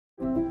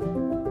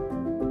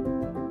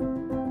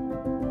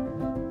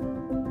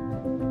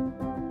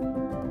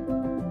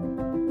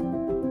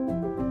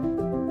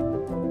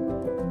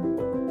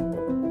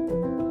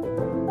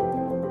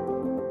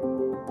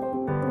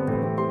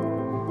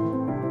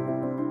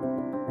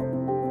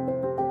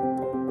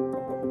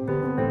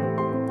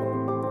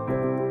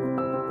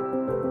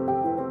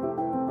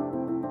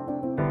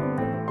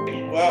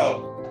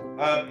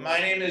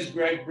is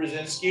Greg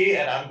Brzezinski,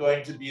 and I'm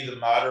going to be the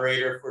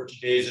moderator for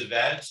today's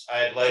event.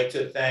 I'd like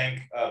to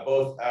thank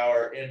both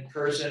our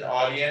in-person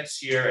audience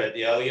here at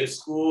the Elliott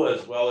School,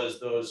 as well as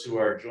those who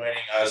are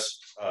joining us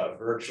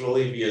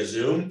virtually via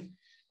Zoom.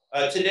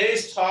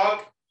 Today's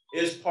talk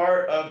is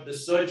part of the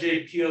Soh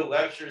Jaipil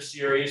lecture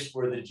series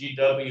for the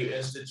GW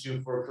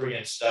Institute for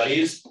Korean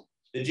Studies.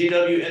 The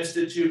GW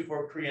Institute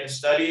for Korean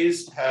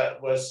Studies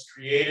was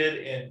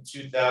created in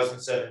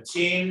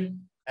 2017.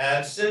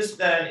 And since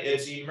then,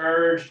 it's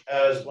emerged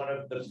as one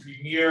of the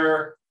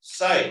premier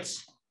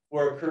sites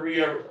for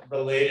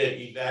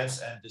Korea-related events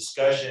and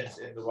discussions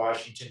in the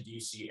Washington,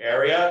 D.C.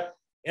 area.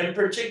 In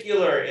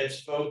particular,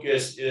 its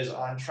focus is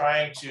on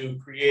trying to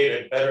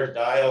create a better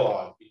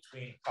dialogue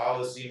between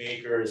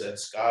policymakers and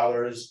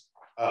scholars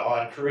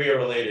on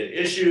Korea-related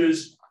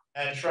issues,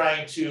 and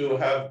trying to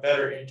have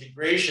better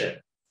integration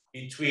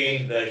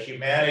between the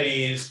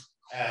humanities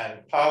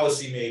and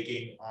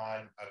policymaking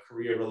on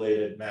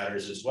Korea-related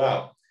matters as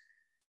well.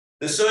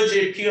 The Soh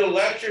Jaipil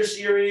lecture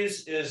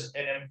series is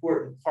an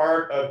important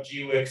part of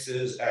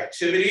GWIKS's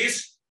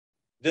activities.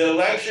 The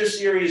lecture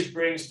series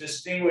brings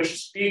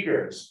distinguished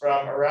speakers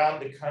from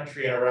around the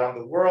country and around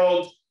the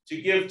world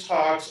to give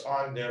talks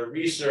on their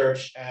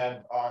research and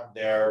on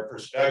their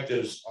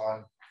perspectives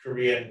on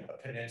Korean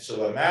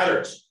Peninsula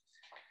matters.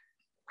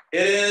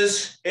 It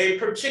is a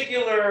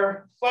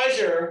particular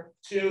pleasure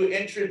to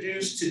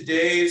introduce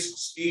today's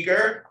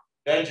speaker,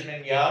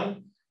 Benjamin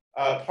Young,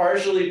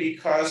 partially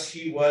because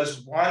he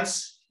was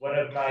once one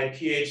of my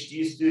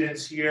PhD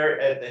students here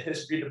at the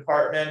history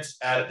department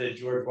at the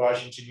George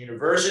Washington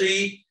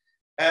University.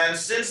 And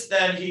since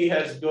then, he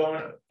has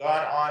gone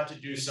on to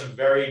do some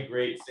very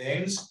great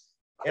things.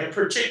 In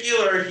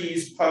particular,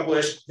 he's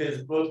published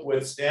his book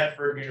with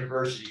Stanford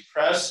University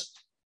Press,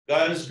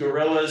 Guns,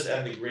 Guerrillas,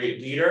 and the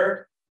Great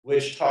Leader,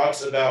 which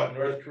talks about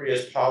North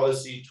Korea's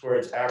policy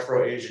towards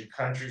Afro-Asian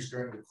countries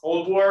during the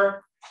Cold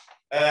War.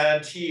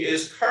 And he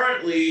is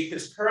currently,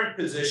 his current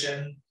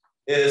position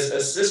is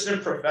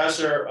Assistant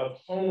Professor of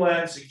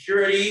Homeland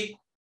Security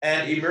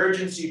and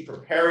Emergency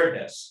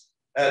Preparedness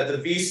at the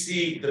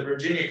VC, the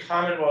Virginia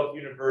Commonwealth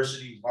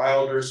University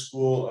Wilder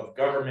School of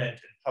Government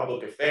and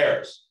Public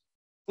Affairs.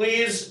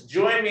 Please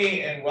join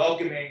me in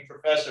welcoming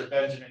Professor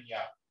Benjamin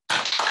Young.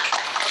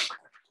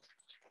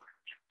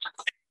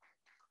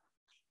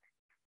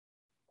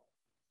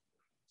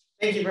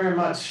 Thank you very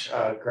much,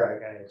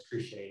 Greg. I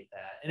appreciate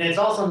that. And it's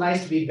also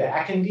nice to be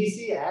back in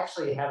DC. I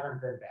actually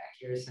haven't been back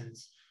here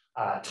since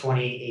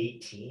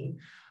 2018.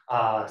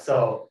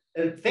 So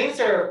things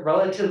are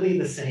relatively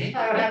the same,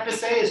 I would have to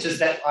say. It's just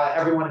that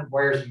everyone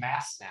wears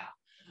masks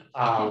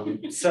now.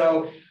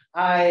 So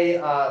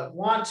I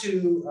want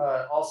to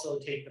also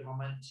take the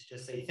moment to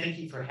just say thank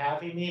you for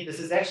having me. This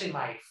is actually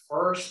my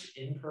first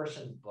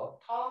in-person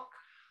book talk.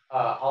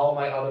 All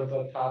my other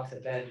book talks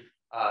have been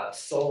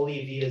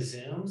solely via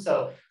Zoom.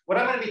 So what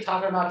I'm going to be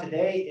talking about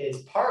today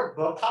is part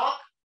book talk,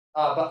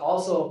 but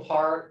also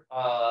part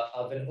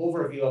of an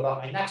overview about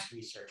my next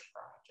research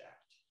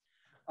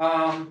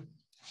project.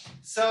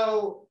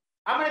 So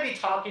I'm going to be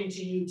talking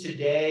to you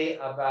today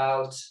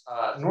about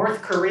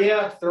North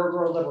Korea, Third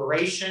World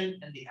Liberation,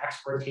 and the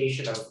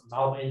exportation of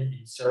mountain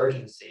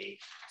insurgency.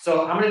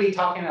 So I'm going to be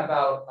talking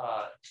about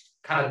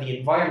kind of the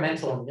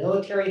environmental and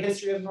military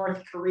history of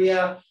North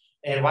Korea,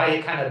 and why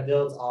it kind of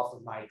builds off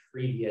of my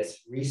previous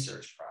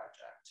research project.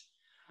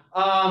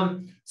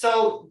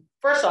 So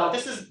first off,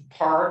 this is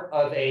part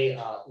of a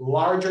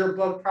larger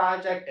book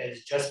project that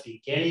is just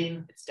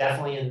beginning. It's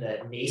definitely in the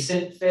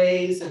nascent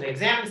phase, and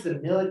examines the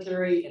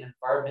military and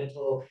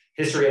environmental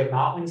history of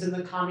mountains in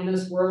the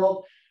communist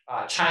world,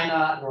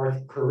 China,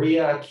 North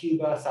Korea,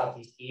 Cuba,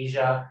 Southeast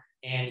Asia,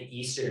 and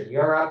Eastern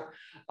Europe.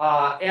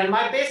 And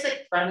my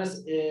basic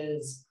premise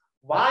is,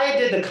 why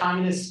did the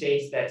communist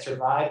states that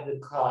survived the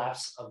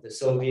collapse of the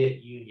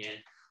Soviet Union,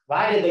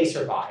 why did they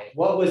survive?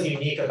 What was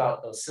unique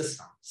about those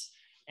systems?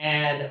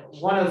 And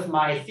one of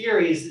my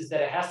theories is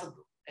that it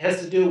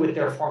has to do with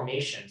their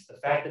formations, the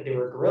fact that they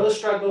were guerrilla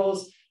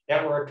struggles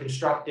that were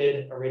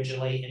constructed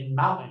originally in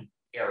mountain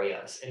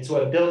areas. And so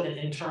it built an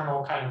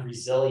internal kind of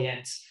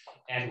resilience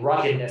and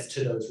ruggedness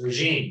to those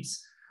regimes.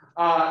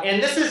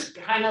 And this is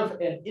kind of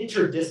an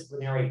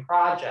interdisciplinary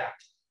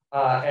project.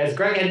 As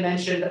Greg had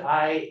mentioned,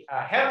 I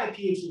have my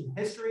PhD in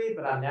history,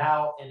 but I'm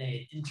now in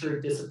an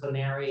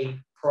interdisciplinary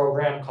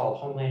program called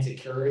Homeland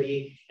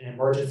Security and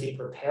Emergency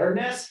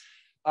Preparedness.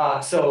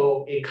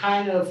 So it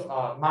kind of,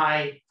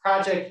 my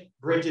project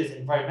bridges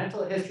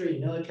environmental history,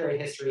 military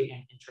history,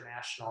 and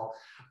international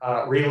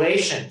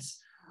relations.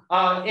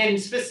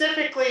 And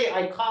specifically,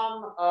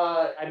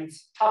 I'm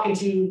talking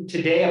to you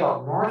today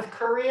about North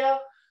Korea,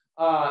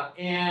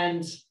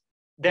 and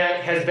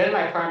that has been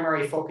my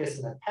primary focus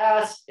in the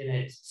past, and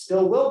it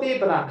still will be,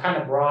 but I'm kind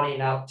of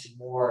broadening out to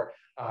more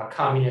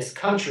communist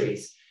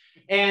countries.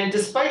 And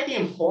despite the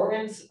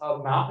importance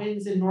of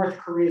mountains in North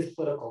Korea's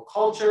political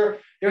culture,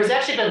 there's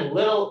actually been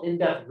little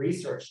in-depth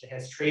research that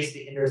has traced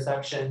the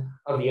intersection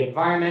of the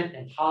environment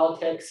and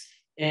politics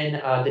in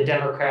the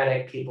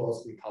Democratic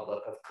People's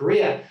Republic of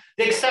Korea.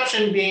 The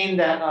exception being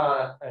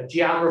that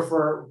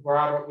geographer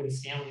Robert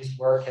Winstanley's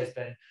work has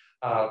been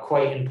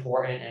quite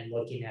important in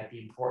looking at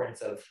the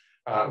importance of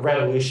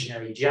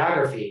revolutionary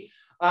geography.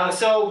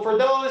 So for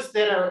those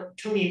that are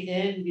tuning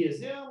in via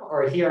Zoom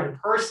or here in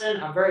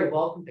person, I'm very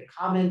welcome to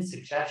comments,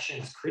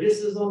 suggestions,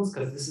 criticisms,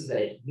 because this is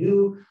a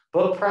new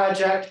book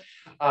project.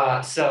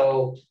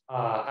 So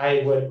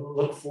I would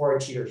look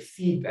forward to your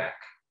feedback.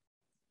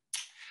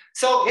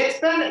 So it's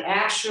been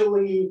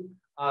actually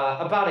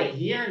about a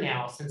year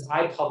now since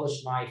I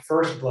published my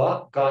first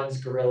book, Guns,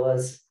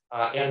 Guerrillas,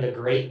 and the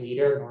Great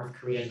Leader, North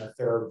Korea and the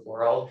Third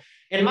World.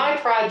 And my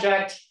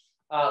project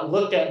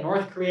looked at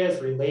North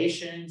Korea's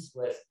relations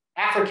with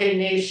African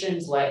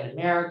nations, Latin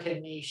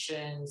American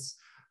nations,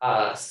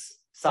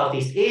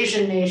 Southeast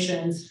Asian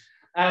nations,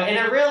 and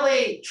it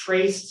really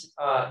traced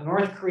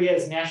North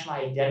Korea's national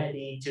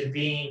identity to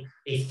being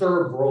a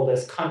third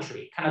worldist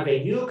country, kind of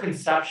a new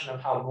conception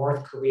of how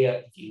North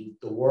Korea viewed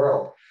the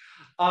world.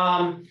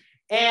 And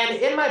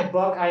in my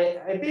book,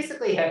 I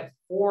basically had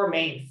four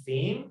main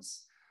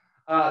themes.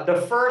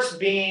 The first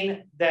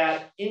being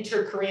that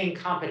inter-Korean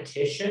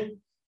competition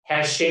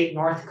has shaped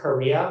North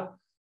Korea.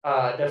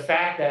 The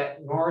fact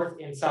that North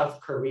and South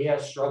Korea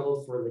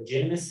struggled for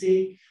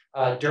legitimacy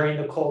during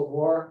the Cold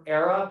War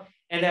era,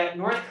 and that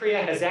North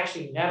Korea has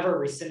actually never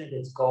rescinded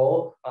its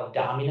goal of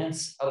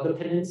dominance of the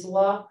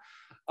peninsula.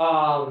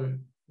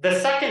 The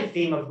second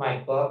theme of my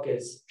book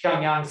is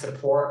Pyongyang's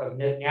support of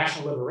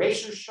national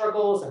liberation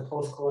struggles and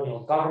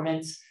post-colonial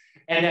governments,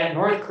 and that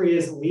North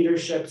Korea's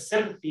leadership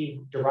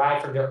sympathy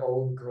derived from their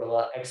own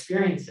guerrilla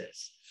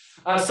experiences.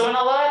 So in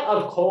a lot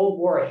of Cold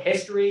War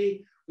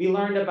history, we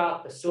learned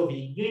about the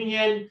Soviet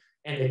Union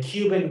and the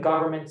Cuban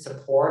government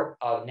support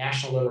of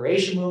national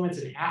liberation movements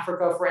in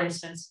Africa, for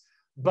instance,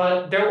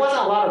 but there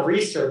wasn't a lot of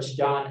research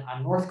done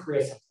on North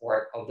Korea's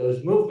support of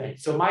those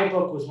movements. So my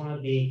book was one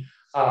of the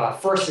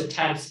first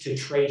attempts to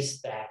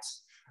trace that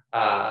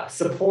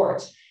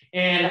support.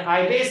 And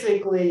I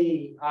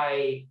basically,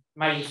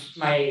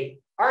 my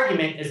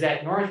argument is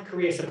that North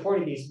Korea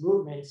supported these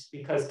movements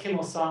because Kim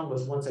Il-sung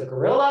was once a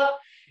guerrilla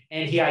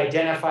and he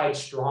identified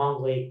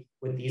strongly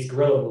with these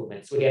guerrilla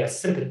movements. So he had a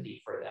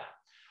sympathy for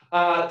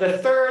them. The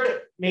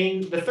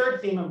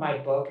third theme of my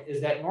book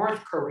is that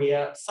North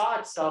Korea saw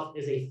itself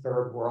as a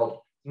third world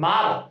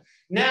model.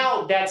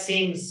 Now that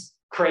seems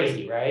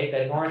crazy, right?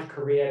 That North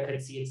Korea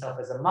could see itself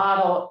as a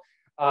model.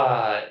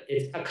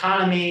 Its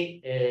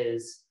economy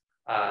is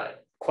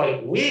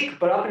quite weak,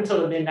 but up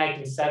until the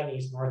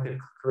mid-1970s, North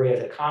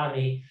Korea's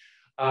economy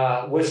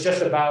was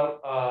just about,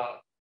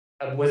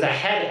 was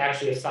ahead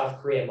actually of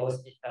South Korea,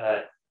 most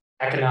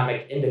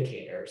economic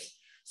indicators.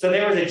 So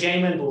there was a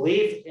genuine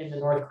belief in the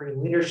North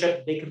Korean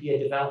leadership they could be a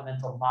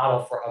developmental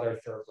model for other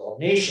third world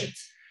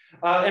nations.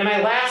 And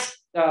my last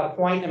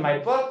point in my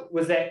book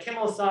was that Kim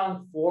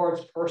Il-sung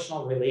forged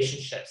personal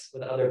relationships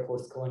with other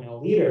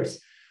post-colonial leaders.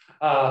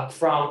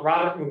 From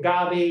Robert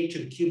Mugabe to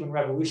the Cuban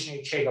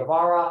revolutionary Che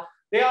Guevara,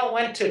 they all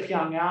went to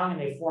Pyongyang and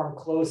they formed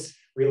close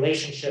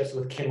relationships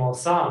with Kim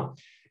Il-sung.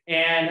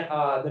 And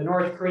the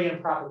North Korean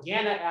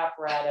propaganda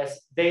apparatus,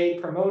 they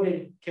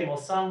promoted Kim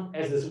Il-sung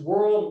as this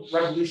world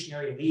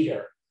revolutionary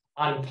leader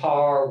on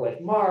par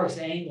with Marx,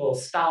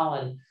 Engels,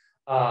 Stalin,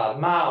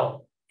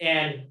 Mao.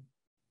 And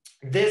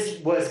this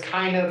was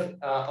kind of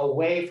a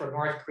way for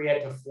North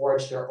Korea to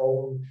forge their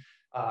own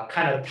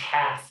kind of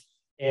path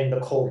in the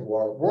Cold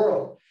War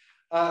world.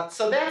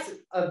 So that's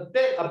a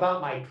bit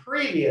about my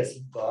previous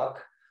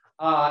book.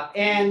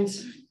 And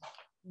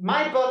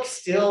my book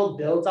still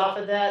builds off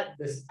of that,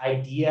 this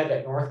idea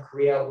that North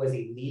Korea was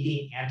a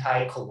leading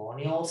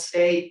anti-colonial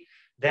state,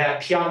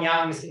 that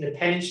Pyongyang's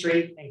independence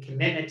streak and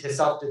commitment to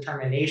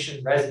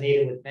self-determination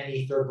resonated with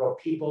many third world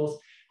peoples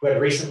who had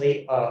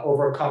recently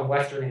overcome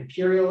Western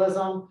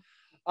imperialism.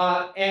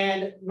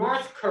 And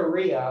North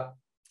Korea,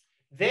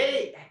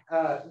 they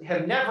have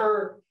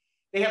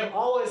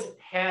always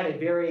had a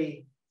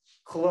very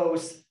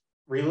close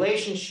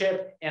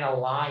relationship and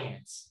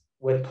alliance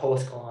with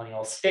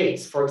post-colonial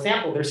states. For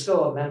example, they're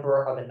still a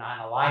member of the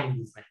non-aligned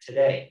movement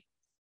today.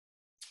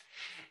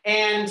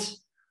 And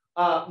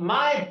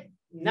my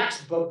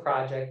next book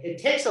project,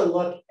 it takes a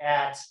look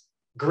at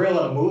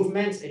guerrilla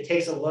movements. It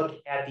takes a look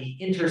at the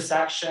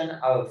intersection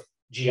of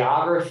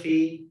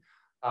geography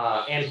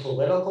and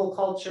political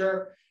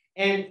culture.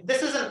 And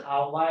this is an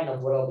outline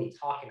of what I'll be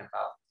talking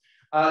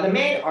about. The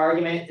main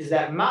argument is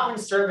that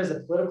mountains serve as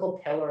a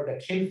political pillar of the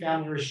Kim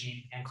family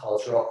regime and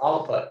cultural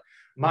output.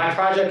 My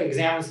project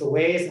examines the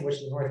ways in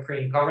which the North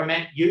Korean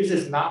government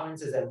uses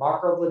mountains as a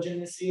marker of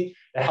legitimacy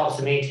that helps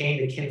to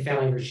maintain the Kim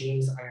family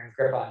regime's iron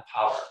grip on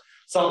power.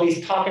 So I'll be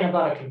talking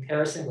about a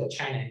comparison with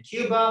China and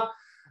Cuba.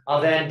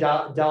 I'll then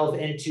delve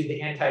into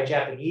the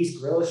anti-Japanese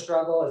guerrilla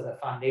struggle as a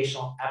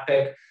foundational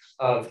epic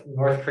of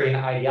North Korean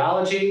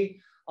ideology.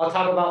 I'll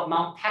talk about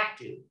Mount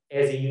Baekdu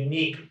as a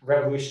unique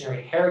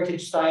revolutionary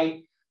heritage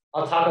site.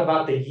 I'll talk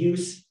about the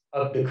use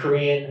of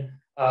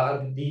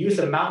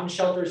mountain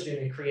shelters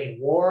during the Korean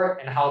War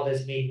and how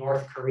this made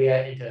North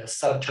Korea into a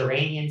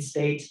subterranean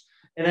state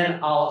and then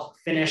I'll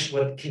finish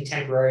with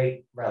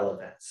contemporary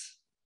relevance.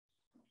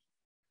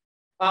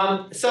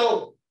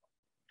 So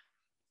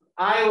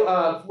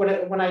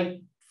when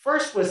I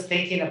first was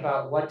thinking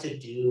about what to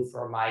do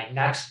for my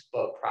next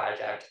book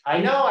project, I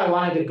know I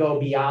wanted to go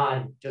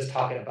beyond just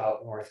talking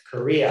about North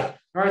Korea.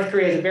 North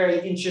Korea is a very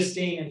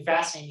interesting and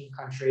fascinating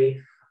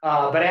country,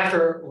 but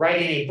after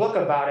writing a book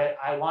about it,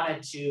 I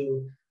wanted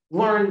to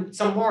learn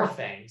some more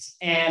things.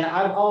 And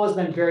I've always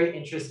been very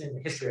interested in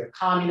the history of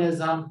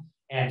communism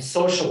and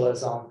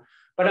socialism,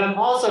 but I'm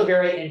also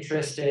very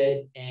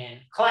interested in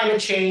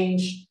climate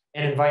change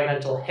and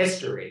environmental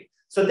history.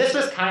 So this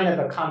was kind of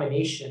a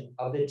combination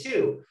of the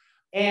two.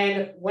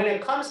 And when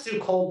it comes to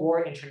Cold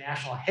War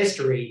international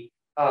history,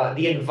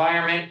 the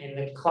environment and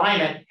the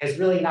climate has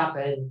really not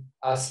been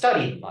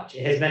studied much.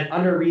 It has been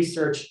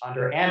under-researched,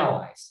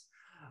 under-analyzed.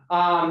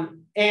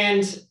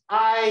 And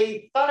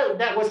I thought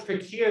that was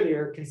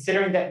peculiar,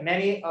 considering that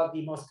many of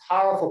the most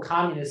powerful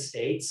communist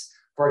states,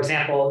 for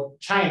example,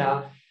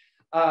 China,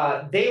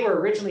 they were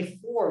originally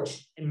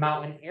forged in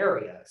mountain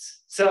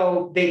areas.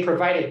 So they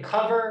provided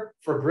cover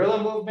for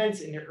guerrilla movements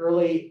in the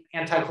early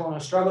anti-colonial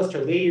struggles to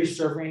later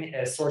serving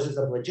as sources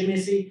of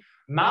legitimacy.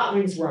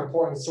 Mountains were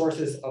important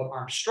sources of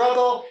armed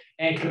struggle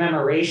and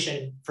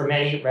commemoration for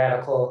many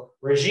radical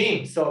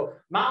regimes. So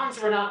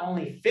mountains were not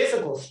only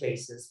physical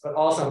spaces, but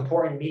also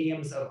important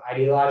mediums of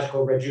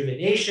ideological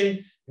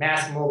rejuvenation,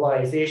 mass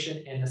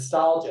mobilization, and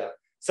nostalgia.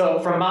 So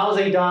from Mao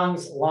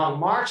Zedong's Long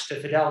March to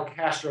Fidel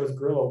Castro's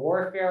guerrilla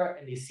warfare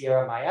in the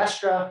Sierra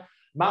Maestra,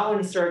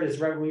 mountains served as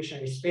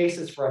revolutionary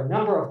spaces for a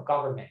number of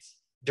governments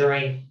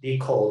during the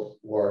Cold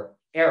War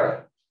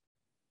era.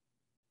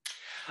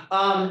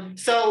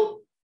 So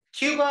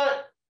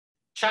Cuba,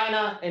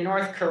 China, and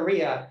North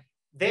Korea,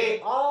 they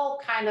all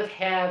kind of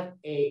have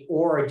an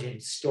origin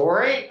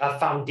story, a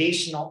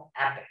foundational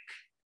epic.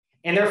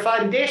 And their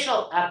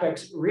foundational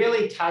epics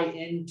really tie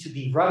into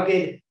the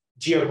rugged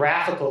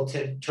geographical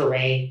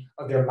terrain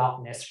of their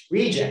mountainous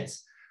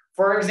regions.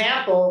 For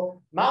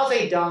example, Mao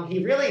Zedong,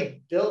 he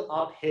really built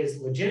up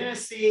his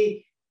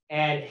legitimacy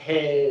and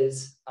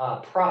his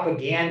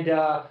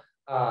propaganda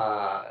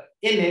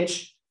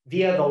image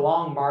via the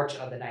Long March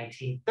of the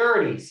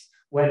 1930s,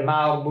 when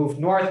Mao moved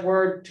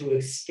northward to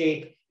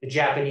escape the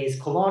Japanese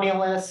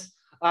colonialists.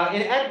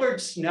 And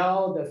Edward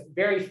Snow, the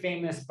very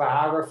famous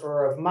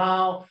biographer of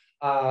Mao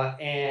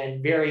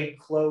and very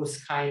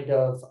close kind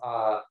of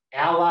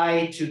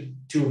ally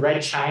to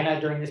Red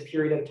China during this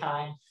period of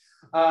time,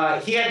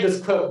 he had this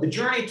quote: "The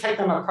journey took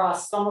them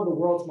across some of the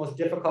world's most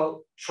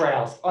difficult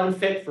trails,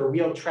 unfit for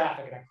wheeled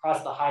traffic, and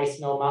across the high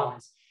snow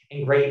mountains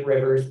and great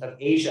rivers of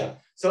Asia."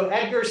 So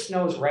Edgar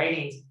Snow's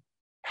writings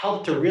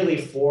helped to really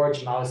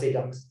forge Mao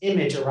Zedong's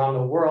image around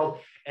the world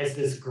as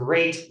this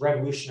great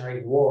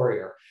revolutionary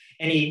warrior.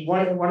 And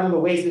one of the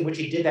ways in which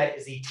he did that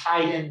is he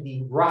tied in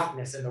the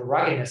roughness and the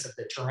ruggedness of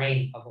the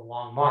terrain of the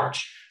Long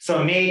March.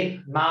 So it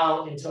made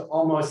Mao into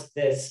almost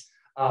this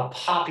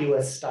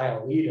populist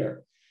style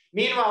leader.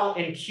 Meanwhile,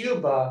 in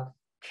Cuba,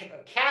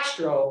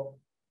 Castro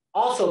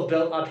also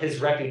built up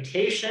his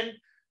reputation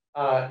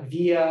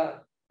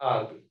via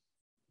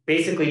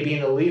basically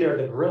being the leader of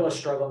the guerrilla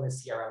struggle in the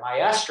Sierra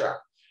Maestra.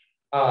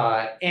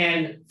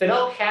 And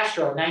Fidel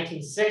Castro in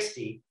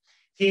 1960,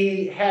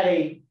 he had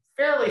a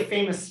fairly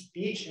famous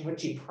speech in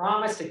which he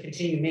promised to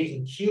continue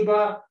making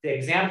Cuba the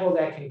example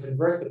that can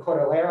convert the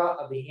Cordillera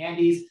of the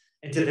Andes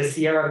into the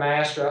Sierra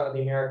Maestra of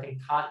the American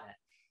continent.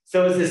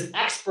 So it was this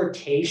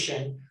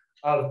exportation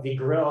of the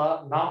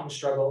guerrilla mountain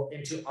struggle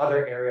into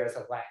other areas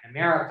of Latin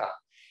America.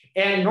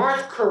 And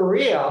North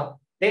Korea,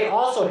 they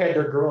also had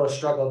their guerrilla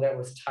struggle that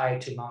was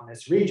tied to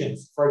mountainous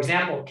regions. For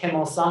example, Kim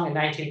Il-sung in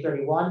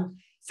 1931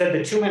 said the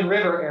Tumen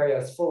River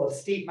area is full of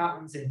steep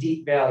mountains and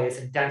deep valleys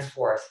and dense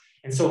forests,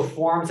 and so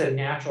forms a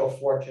natural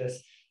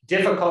fortress,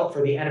 difficult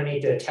for the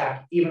enemy to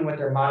attack even with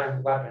their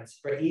modern weapons,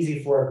 but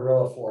easy for a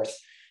guerrilla force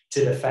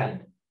to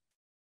defend.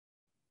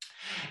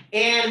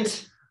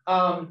 And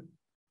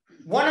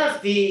one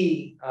of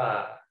the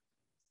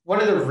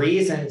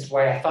reasons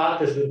why I thought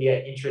this would be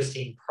an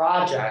interesting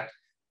project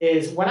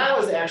is when I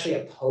was actually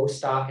a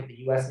postdoc at the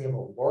US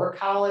Naval War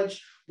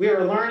College, we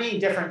were learning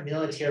different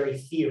military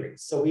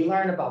theories. So we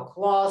learned about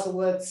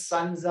Clausewitz,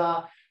 Sun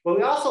Tzu, but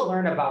we also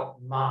learned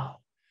about Mao.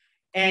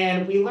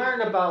 And we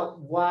learned about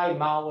why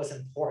Mao was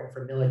important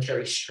for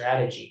military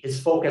strategy, his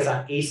focus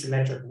on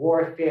asymmetric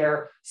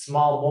warfare,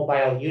 small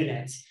mobile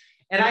units.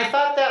 And I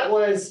thought that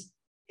was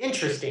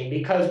interesting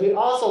because we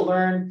also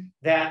learned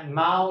that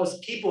Mao's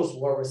People's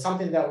War was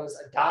something that was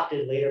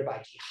adopted later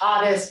by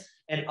jihadists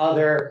and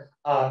other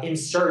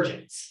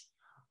insurgents.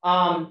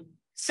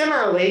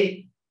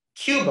 Similarly,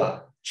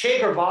 Cuba, Che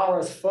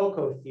Guevara's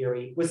FOCO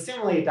theory was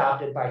similarly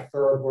adopted by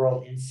third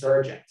world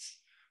insurgents.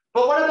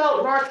 But what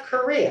about North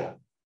Korea?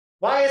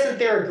 Why isn't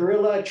there a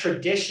guerrilla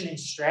tradition and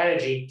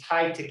strategy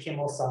tied to Kim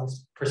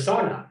Il-sung's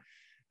persona?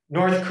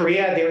 North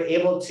Korea, they were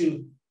able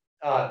to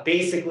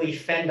basically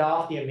fend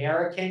off the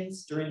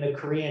Americans during the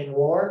Korean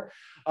War.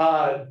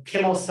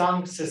 Kim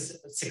Il-sung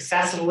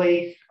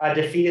successfully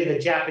defeated the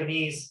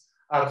Japanese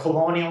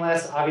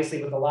colonialists,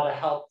 obviously with a lot of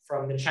help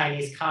from the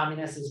Chinese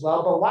communists as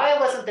well. But why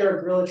wasn't there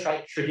a guerrilla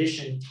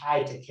tradition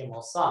tied to Kim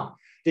Il-sung?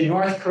 Did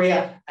North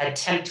Korea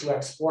attempt to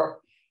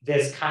export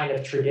this kind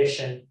of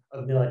tradition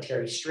of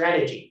military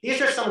strategy?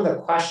 These are some of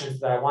the questions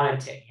that I wanted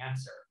to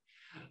answer.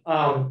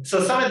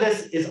 So some of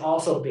this is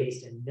also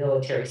based in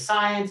military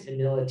science and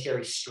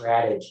military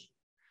strategy.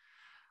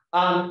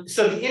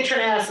 So the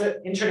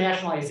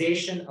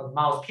internationalization of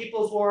Mao's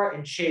People's War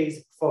and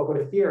Che's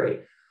Fogo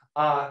theory.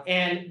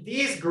 And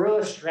these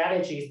guerrilla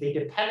strategies, they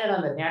depended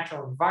on the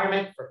natural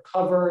environment for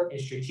cover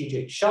and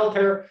strategic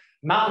shelter.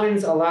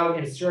 Mountains allowed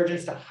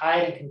insurgents to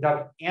hide and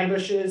conduct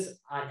ambushes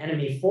on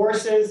enemy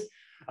forces.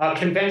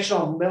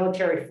 Conventional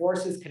military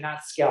forces could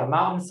not scale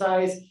mountain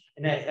size,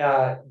 and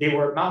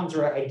mountains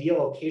were ideal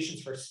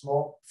locations for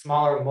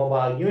smaller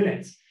mobile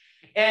units.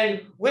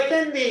 And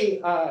within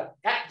the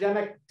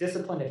academic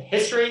discipline of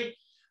history,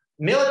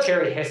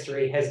 military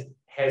history has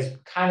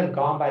kind of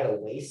gone by the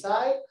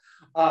wayside.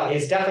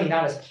 It's definitely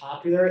not as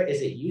popular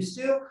as it used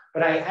to,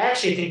 but I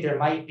actually think there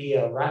might be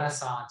a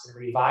renaissance and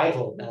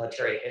revival of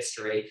military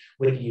history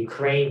with the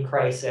Ukraine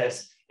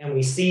crisis. And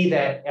we see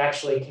that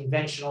actually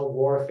conventional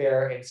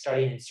warfare and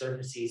studying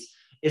insurgencies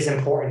is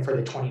important for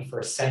the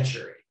 21st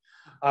century.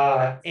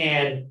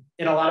 And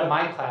in a lot of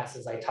my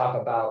classes, I talk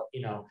about,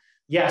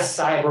 yes,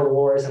 cyber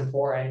war is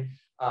important,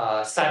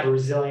 cyber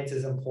resilience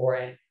is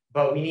important,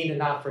 but we need to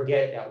not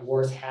forget that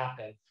wars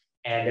happen.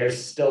 And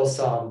there's still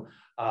some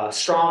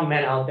strong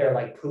men out there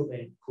like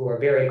Putin who are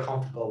very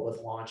comfortable with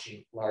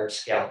launching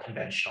large-scale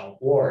conventional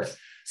wars.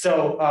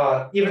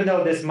 So even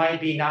though this might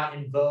be not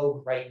in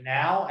vogue right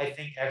now, I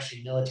think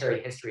actually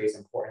military history is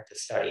important to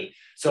study.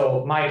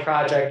 So my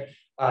project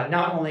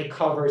not only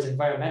covers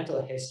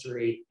environmental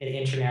history and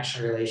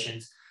international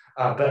relations,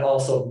 but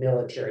also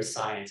military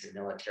science and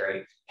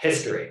military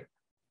history.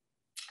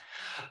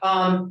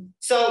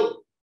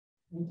 So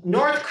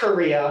North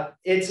Korea,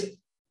 its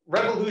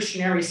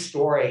revolutionary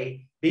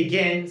story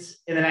begins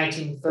in the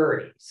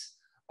 1930s.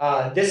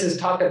 This is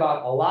talked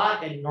about a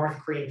lot in North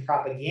Korean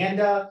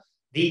propaganda,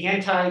 the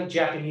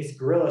anti-Japanese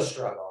guerrilla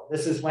struggle.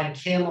 This is when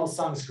Kim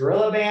Il-sung's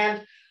guerrilla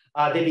band,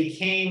 they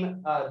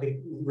became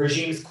the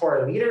regime's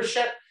core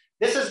leadership.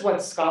 This is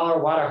what scholar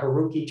Wada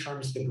Haruki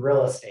terms the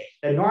guerrilla state.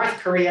 The North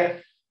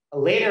Korea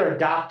later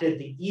adopted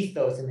the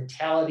ethos and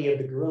mentality of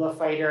the guerrilla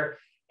fighter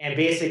and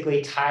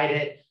basically tied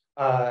it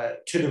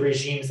to the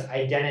regime's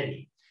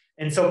identity.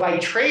 And so by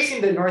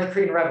tracing the North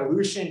Korean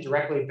Revolution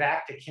directly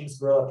back to Kim's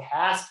guerrilla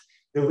past,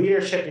 the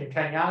leadership in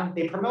Pyongyang,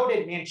 they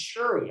promoted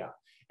Manchuria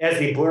as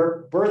the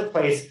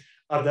birthplace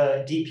of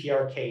the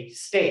DPRK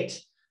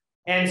state.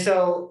 And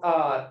so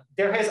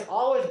there has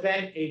always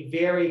been a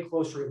very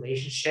close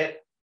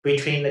relationship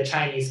between the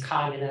Chinese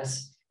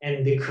communists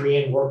and the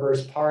Korean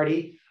Workers'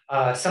 Party.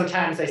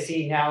 Sometimes I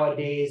see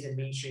nowadays in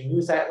mainstream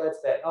news outlets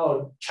that,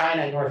 oh,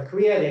 China and North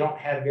Korea, they don't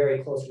have very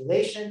close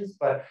relations,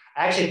 but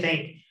I actually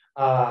think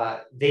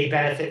they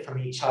benefit from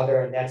each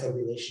other, and that's a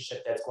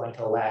relationship that's going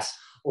to last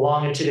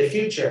long into the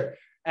future.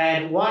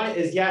 And one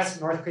is,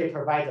 yes, North Korea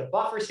provides a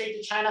buffer state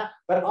to China,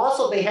 but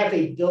also they have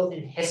a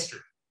built-in history,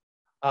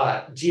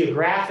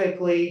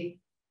 geographically,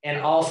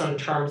 and also in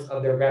terms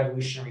of their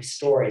revolutionary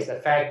stories. The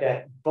fact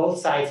that both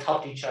sides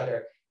helped each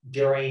other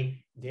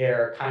during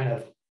their kind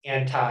of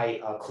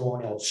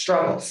anti-colonial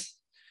struggles.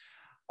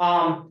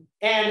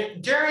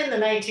 And during the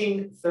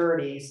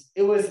 1930s,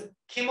 it was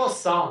Kim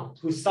Il-sung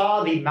who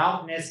saw the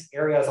mountainous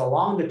areas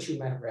along the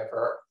Tumen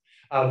River,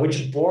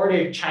 which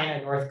bordered China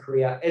and North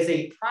Korea, as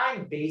a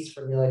prime base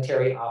for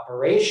military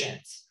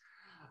operations.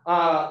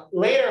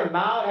 Later,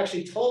 Mao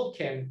actually told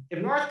Kim,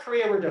 if North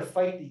Korea were to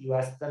fight the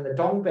US, then the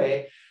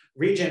Dongbei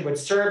region would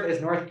serve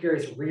as North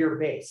Korea's rear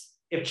base.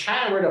 If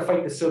China were to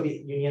fight the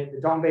Soviet Union,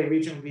 the Dongbei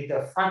region would be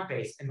the front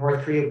base and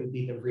North Korea would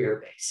be the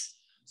rear base.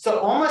 So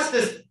almost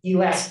this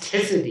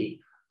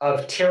elasticity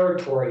of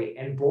territory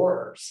and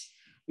borders.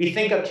 We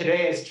think of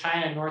today as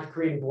China and North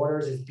Korean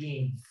borders as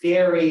being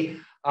very,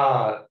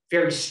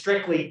 very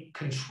strictly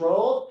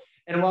controlled.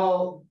 And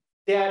while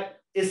that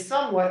is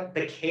somewhat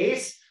the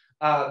case,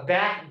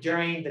 back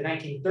during the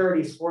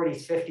 1930s,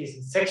 40s, 50s,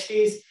 and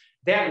 60s,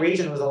 that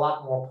region was a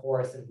lot more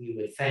porous than we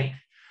would think.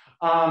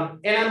 And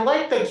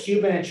unlike the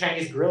Cuban and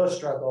Chinese guerrilla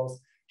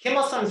struggles, Kim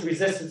Il-sung's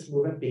resistance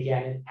movement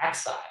began in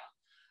exile.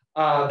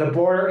 The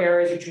border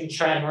areas between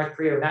China and North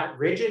Korea are not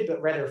rigid,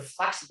 but rather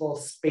flexible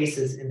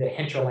spaces in the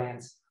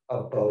hinterlands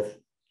of both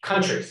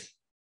countries.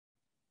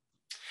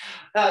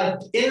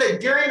 During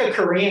the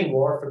Korean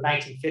War from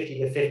 1950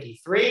 to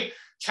 53,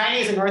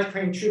 Chinese and North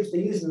Korean troops, they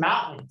used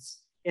mountains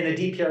in the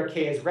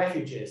DPRK as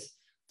refuges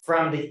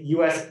from the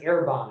US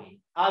air bombing.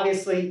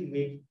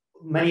 Obviously,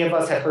 many of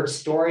us have heard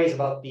stories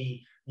about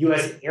the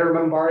US air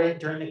bombardment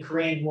during the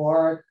Korean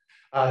War,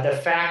 the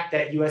fact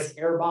that US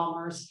air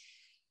bombers,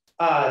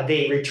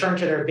 they returned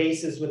to their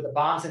bases with the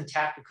bombs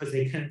intact because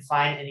they couldn't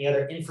find any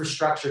other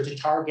infrastructure to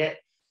target.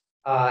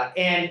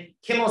 And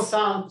Kim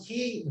Il-sung,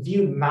 he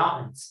viewed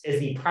mountains as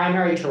the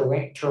primary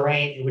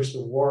terrain in which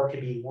the war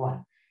could be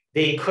won.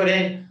 They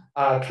couldn't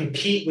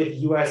compete with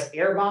US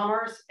air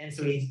bombers. And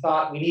so he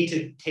thought we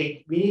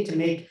need to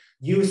make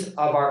use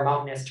of our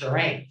mountainous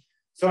terrain.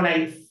 So in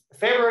a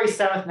February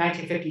 7th,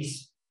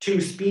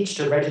 1952 speech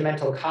to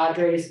regimental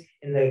cadres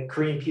in the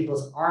Korean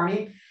People's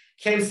Army,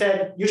 Kim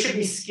said, "You should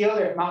be skilled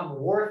at mountain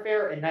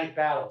warfare and night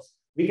battles.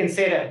 We can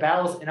say that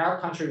battles in our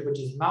country, which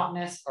is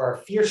mountainous, are a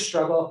fierce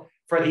struggle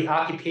for the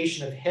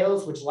occupation of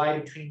hills which lie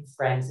between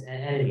friends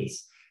and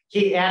enemies."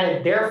 He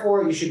added,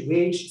 "Therefore, you should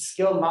wage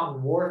skilled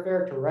mountain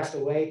warfare to wrest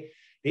away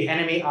the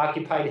enemy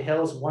occupied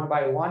hills one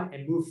by one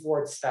and move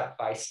forward step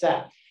by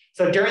step."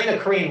 So during the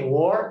Korean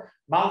War,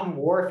 mountain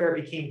warfare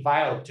became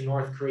vital to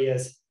North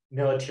Korea's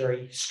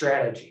military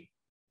strategy.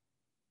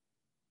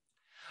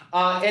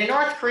 In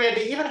North Korea,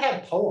 they even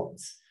had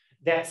poems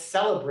that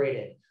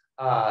celebrated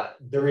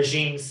the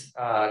regime's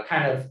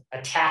kind of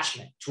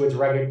attachment to its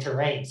rugged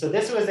terrain. So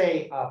this was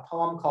a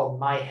poem called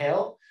My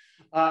Hill.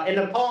 And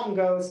the poem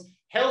goes,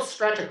 "Hills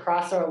stretch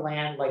across our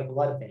land like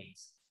blood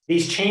veins.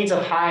 These chains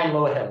of high and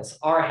low hills,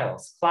 our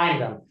hills, climb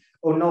them,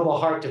 O noble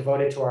heart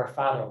devoted to our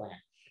fatherland.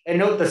 And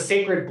note the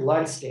sacred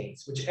blood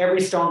stains, which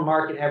every stone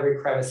mark and every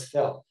crevice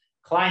fill.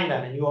 Climb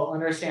them and you will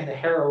understand the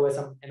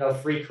heroism and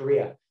of free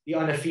Korea, the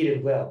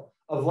undefeated will.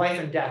 Of life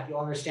and death, you'll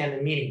understand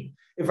the meaning.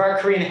 If our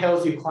Korean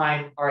hills you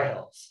climb, our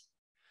hills."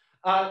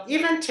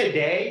 Even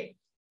today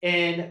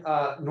in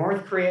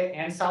North Korea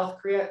and South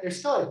Korea, there's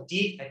still a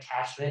deep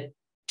attachment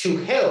to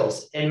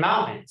hills and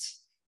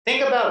mountains.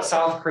 Think about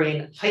South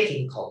Korean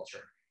hiking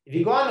culture. If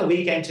you go on the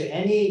weekend to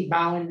any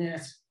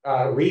mountainous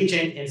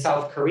region in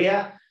South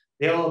Korea,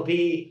 there will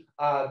be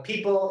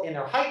people in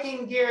their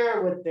hiking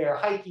gear with their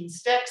hiking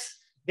sticks.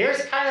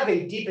 There's kind of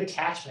a deep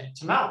attachment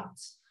to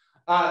mountains.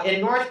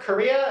 In North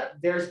Korea,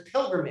 there's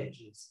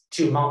pilgrimages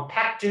to Mount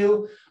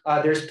Baekdu.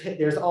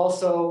 There's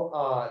also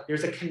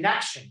a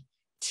connection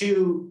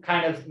to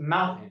kind of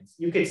mountains.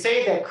 You could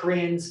say that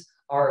Koreans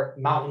are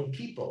mountain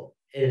people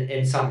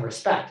in some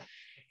respect.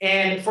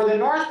 And for the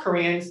North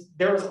Koreans,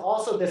 there was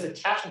also this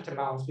attachment to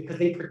mountains because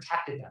they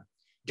protected them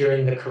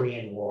during the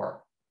Korean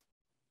War.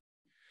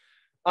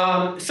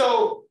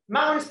 So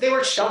mountains, they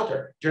were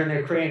shelter during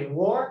the Korean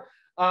War.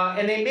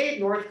 And they made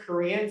North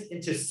Koreans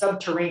into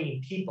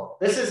subterranean people.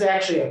 This is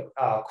actually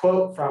a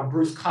quote from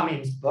Bruce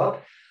Cummings'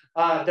 book.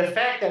 The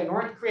fact that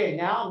North Korea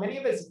now, many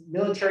of its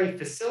military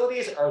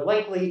facilities are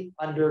likely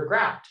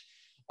underground.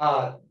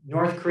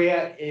 North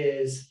Korea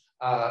is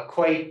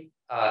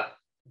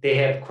they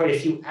have quite a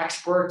few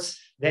experts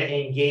that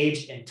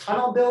engage in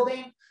tunnel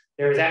building.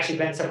 There's actually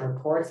been some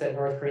reports that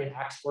North Korean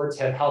experts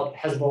have helped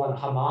Hezbollah and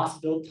Hamas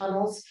build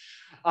tunnels.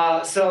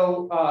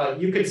 So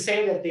you could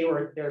say that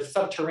they're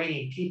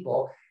subterranean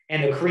people,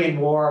 and the Korean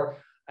War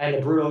and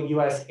the brutal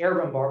US air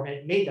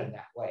bombardment made them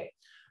that way.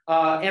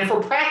 And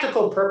for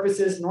practical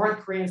purposes, North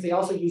Koreans, they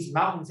also used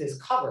mountains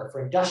as cover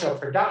for industrial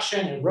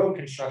production and road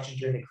construction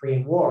during the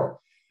Korean War.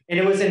 And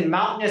it was in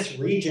mountainous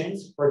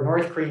regions where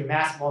North Korean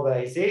mass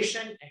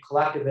mobilization and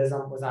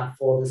collectivism was on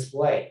full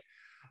display.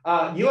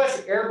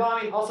 US air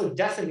bombing also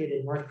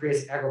decimated North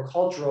Korea's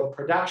agricultural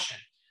production.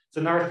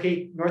 So North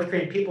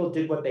Korean people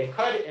did what they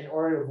could in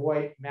order to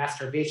avoid mass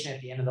starvation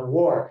at the end of the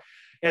war.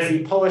 As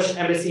the Polish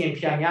embassy in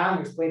Pyongyang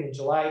explained in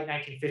July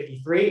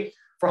 1953,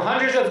 for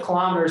hundreds of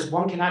kilometers,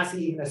 one cannot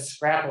see even a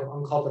scrap of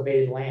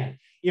uncultivated land.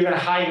 Even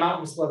high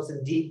mountain slopes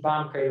and deep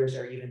bomb craters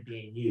are even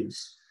being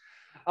used.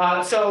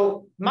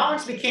 So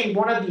mountains became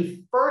one of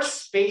the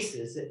first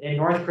spaces in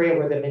North Korea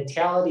where the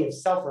mentality of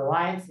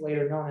self-reliance,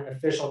 later known in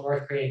official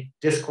North Korean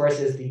discourse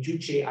as the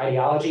Juche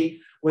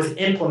ideology, was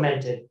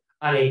implemented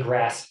on a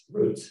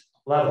grassroots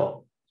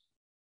level.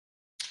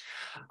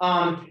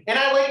 And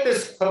I like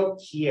this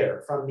quote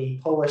here from the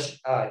Polish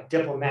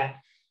diplomat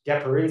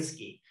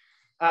Deperinsky.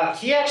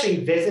 He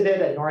actually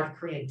visited a North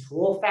Korean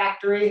tool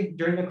factory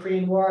during the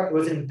Korean War. It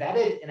was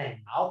embedded in a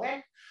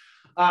mountain.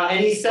 And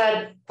he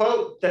said,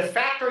 quote, "The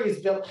factory is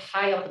built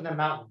high up in the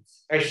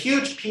mountains. A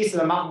huge piece of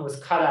the mountain was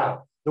cut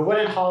out. The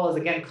wooden hull is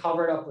again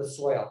covered up with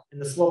soil,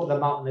 and the slope of the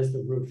mountain is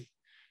the roof."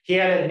 He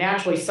added,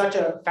 "Naturally, such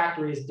a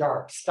factory is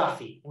dark,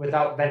 stuffy,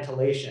 without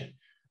ventilation.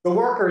 The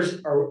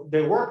workers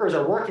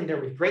are working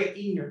there with great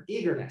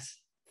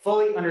eagerness,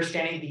 fully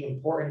understanding the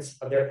importance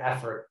of their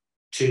effort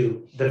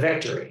to the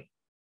victory."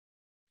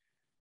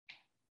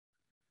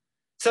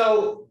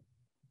 So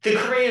the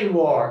Korean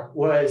War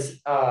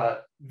was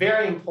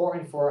very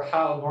important for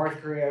how North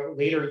Korea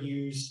later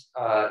used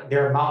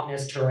their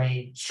mountainous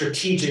terrain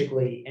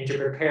strategically and to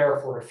prepare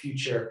for a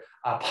future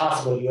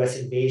possible US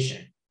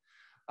invasion.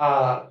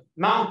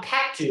 Mount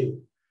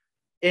Baekdu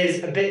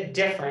is a bit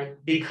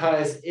different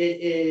because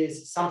it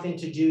is something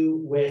to do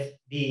with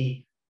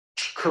the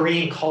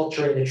Korean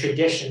culture and the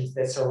traditions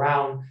that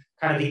surround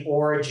kind of the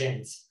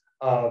origins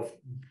of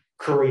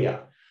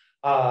Korea.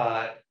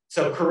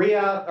 So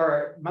Korea,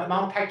 or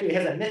Mount Baekdu,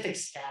 has a mythic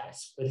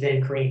status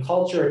within Korean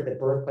culture, the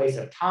birthplace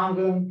of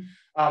Tangun.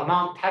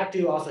 Mount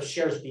Baekdu also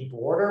shares the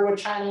border with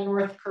China and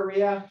North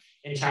Korea,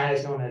 and China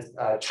is known as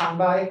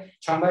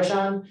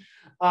Changbaishan.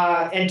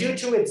 And due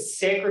to its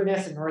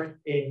sacredness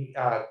in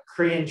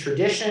Korean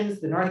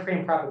traditions, the North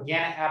Korean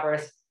propaganda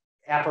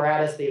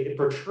apparatus. They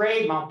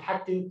portrayed Mount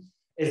Baekdu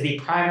as the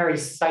primary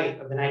site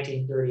of the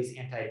 1930s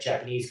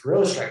anti-Japanese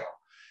guerrilla struggle.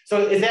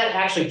 So is that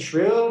actually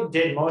true?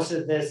 Did most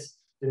of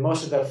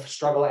the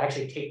struggle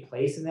actually take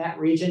place in that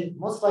region?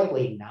 Most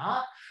likely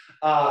not.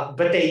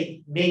 But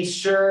they made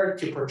sure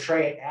to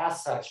portray it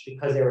as such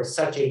because there was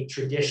such a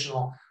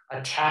traditional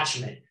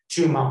attachment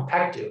to Mount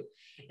Baekdu.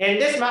 And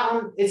this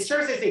mountain, it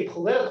serves as a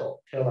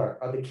political pillar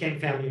of the Kim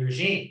family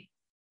regime.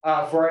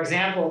 For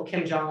example,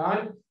 Kim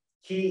Jong-un,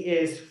 he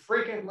is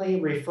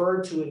frequently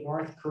referred to in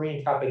North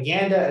Korean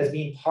propaganda as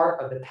being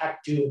part of the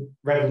Baekdu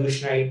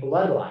revolutionary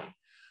bloodline.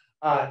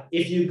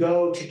 If you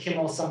go to Kim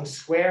Il-sung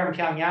Square in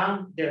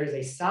Pyongyang, there is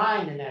a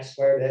sign in that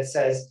square that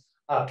says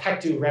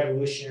Baekdu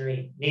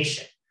Revolutionary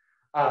Nation.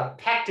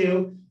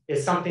 Baekdu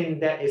is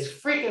something that is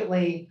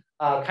frequently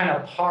kind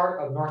of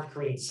part of North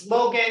Korean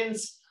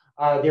slogans.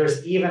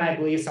 There's even, I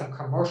believe, some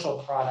commercial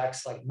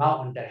products like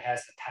Mountain that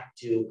has the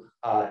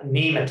Baekdu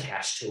name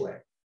attached to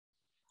it.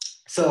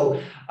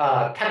 So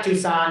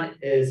Baekdu-san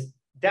is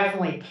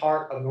definitely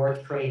part of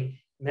North Korean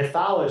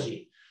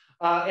mythology.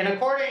 And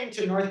according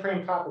to North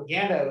Korean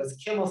propaganda, it was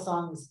Kim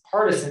Il-sung's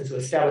partisans who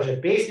established a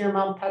base near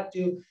Mount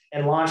Baekdu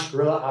and launched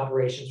guerrilla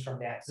operations from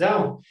that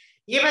zone.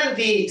 Even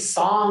the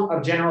Song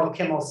of General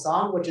Kim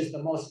Il-sung, which is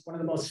one of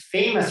the most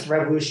famous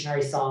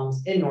revolutionary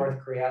songs in North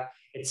Korea,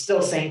 it's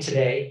still sang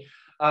today.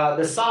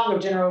 The Song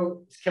of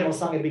General Kim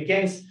Il-sung, it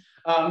begins,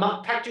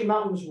 Baekdu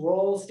Mountains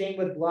roll stained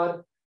with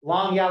blood,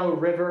 long yellow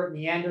river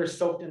meanders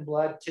soaked in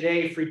blood.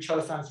 Today, free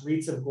Chosun's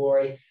wreaths of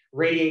glory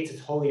radiates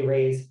its holy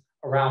rays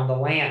around the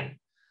land.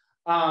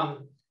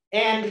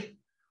 And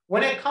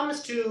when it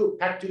comes to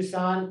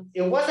Baekdu-san,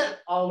 it wasn't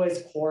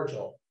always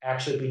cordial,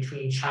 actually,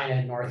 between China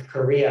and North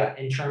Korea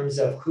in terms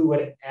of who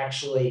would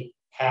actually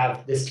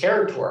have this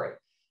territory.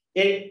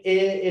 It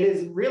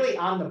is really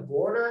on the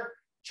border.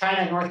 China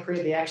and North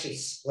Korea, they actually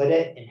split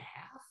it in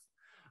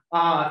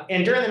half.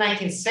 And during the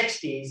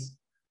 1960s,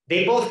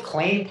 they both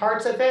claimed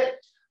parts of it.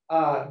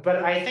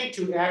 But I think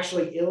to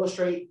actually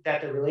illustrate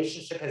that the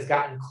relationship has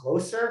gotten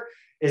closer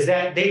is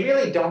that they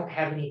really don't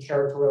have any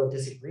territorial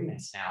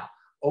disagreements now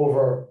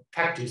over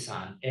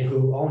Baekdu-san and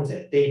who owns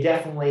it. They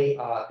definitely,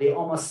 they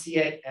almost see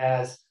it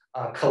as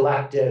a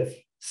collective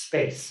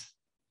space.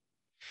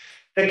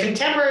 The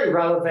contemporary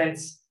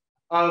relevance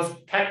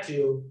of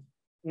Baekdu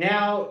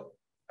now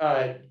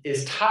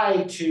is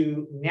tied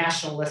to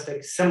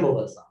nationalistic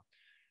symbolism.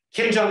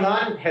 Kim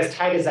Jong-un has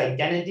tied his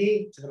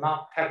identity to the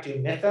Mount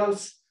Baekdu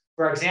mythos.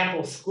 For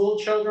example, school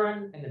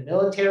children and the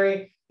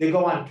military, they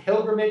go on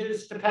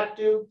pilgrimages to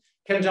Baekdu.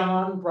 Kim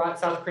Jong-un brought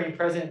South Korean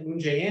President Moon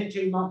Jae-in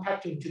to Mount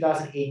Baekdu in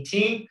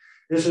 2018.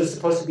 This was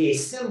supposed to be a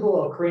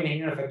symbol of Korean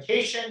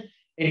unification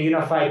in a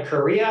unified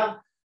Korea.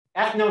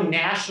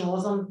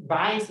 Ethno-nationalism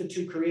binds the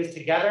two Koreas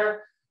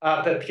together,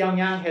 but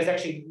Pyongyang has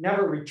actually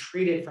never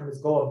retreated from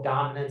its goal of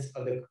dominance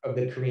of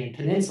the Korean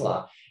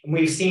peninsula. And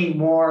we've seen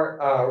more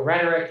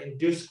rhetoric and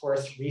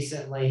discourse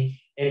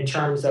recently in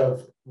terms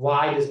of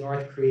why does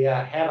North Korea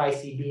have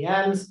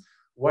ICBMs?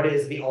 What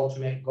is the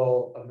ultimate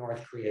goal of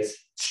North Korea's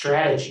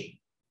strategy?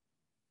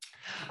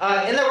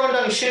 In the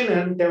Rondong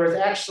Shinmun, there was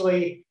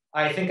actually,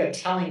 I think, a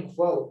telling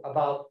quote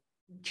about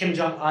Kim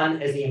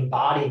Jong-un as the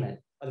embodiment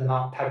of the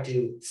Mount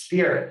Baekdu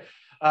spirit.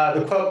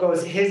 The quote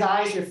goes, "His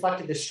eyes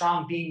reflected the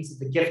strong beams of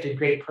the gifted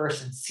great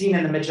person seen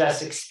in the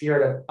majestic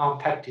spirit of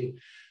Mount Baekdu,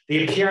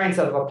 the appearance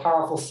of a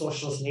powerful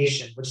socialist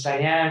nation, which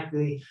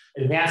dynamically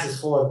advances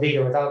full of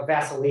vigor without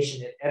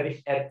vacillation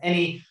at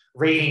any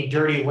raving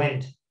dirty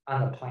wind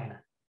on the planet."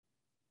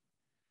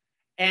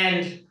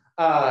 And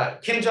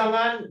Kim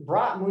Jong-un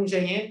brought Moon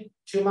Jae-in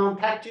to Mount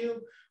Baekdu.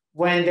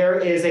 When there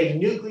is a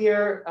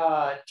nuclear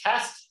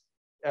test,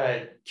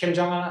 Kim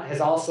Jong-un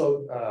has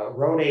also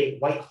rode a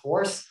white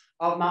horse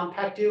of Mount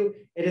Baekdu.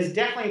 It is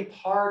definitely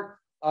part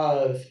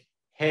of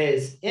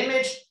his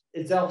image.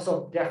 It's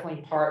also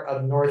definitely part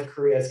of North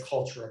Korea's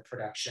cultural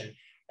production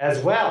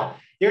as well.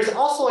 There's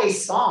also a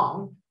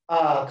song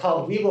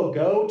called "We Will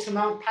Go to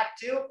Mount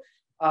Baekdu."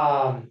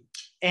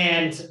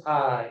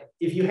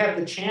 If you have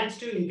the chance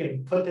to, you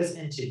can put this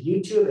into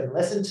YouTube and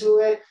listen to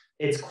it.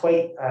 It's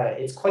quite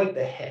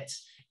the hit.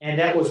 And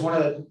that was one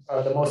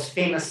of the most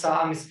famous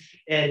songs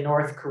in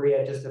North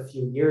Korea just a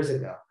few years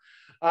ago.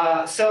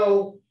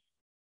 So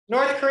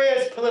North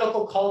Korea's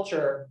political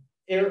culture,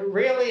 it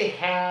really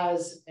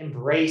has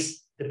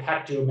embraced the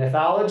Baekdu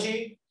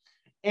mythology.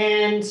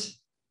 And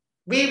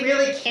we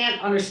really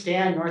can't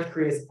understand North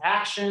Korea's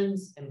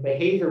actions and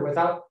behavior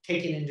without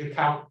taking into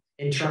account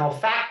internal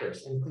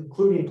factors,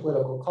 including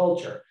political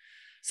culture.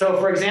 So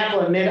for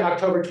example, in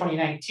mid-October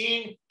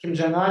 2019, Kim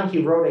Jong-un,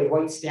 he rode a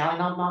white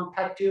stallion on Mount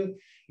Baekdu.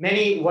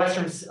 Many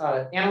Western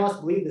analysts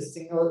believe this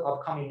signaled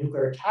upcoming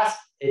nuclear test.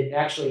 It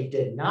actually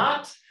did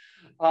not.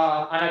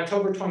 On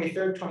October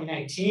 23rd,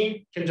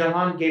 2019, Kim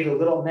Jong-un gave a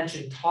little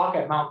mentioned talk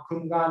at Mount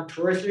Kumgang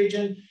tourist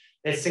region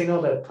that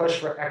signaled a push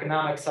for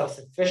economic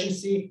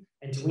self-sufficiency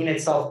and to wean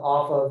itself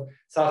off of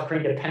South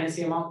Korean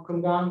dependency on Mount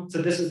Kumgang.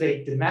 So this was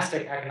a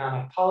domestic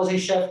economic policy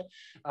shift.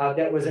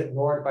 that was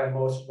ignored by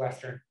most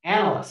Western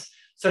analysts.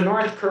 So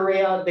North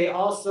Korea, they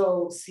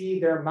also see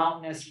their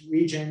mountainous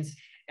regions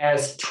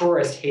as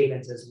tourist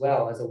havens as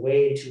well, as a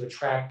way to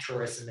attract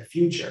tourists in the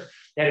future.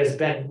 That has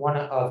been one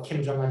of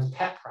Kim Jong-un's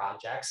pet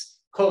projects.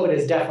 COVID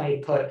has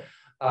definitely put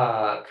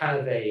kind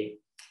of a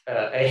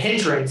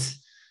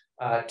hindrance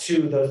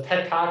to those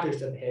pet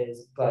projects of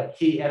his, but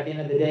he, at the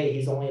end of the day,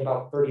 he's only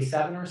about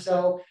 37 or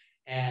so,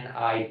 and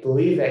I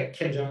believe that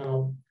Kim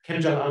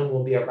Jong-un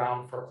will be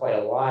around for quite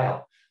a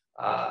while.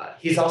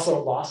 He's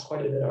also lost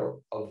quite a bit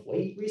of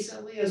weight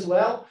recently as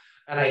well,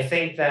 and I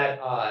think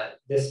that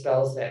this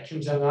spells that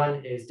Kim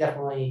Jong-un is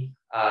definitely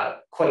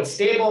quite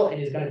stable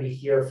and is going to be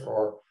here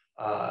for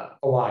a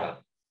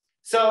while.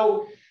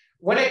 So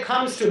when it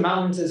comes to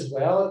mountains as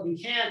well,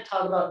 we can't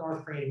talk about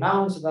North Korean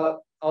mountains without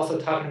also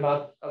talking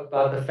about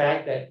the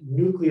fact that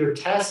nuclear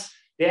tests,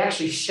 they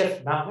actually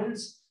shift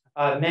mountains.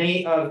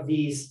 Many of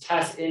these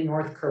tests in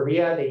North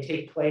Korea, they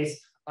take place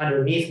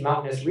underneath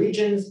mountainous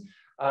regions.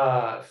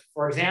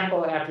 For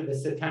example, after the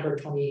September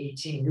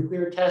 2018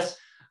 nuclear test,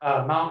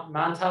 Mount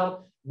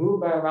Baekdu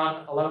moved by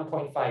around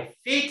 11.5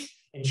 feet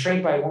and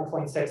shrank by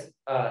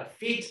 1.6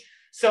 feet.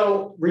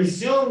 So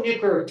resume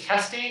nuclear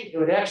testing, it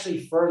would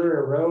actually further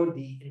erode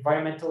the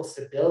environmental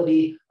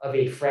stability of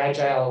a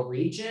fragile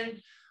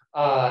region.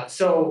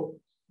 So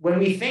when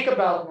we think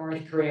about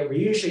North Korea, we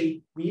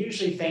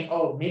usually think,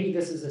 oh, maybe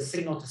this is a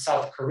signal to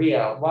South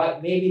Korea.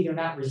 Maybe they're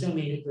not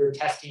resuming nuclear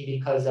testing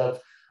because of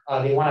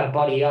they want to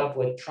buddy up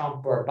with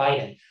Trump or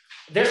Biden.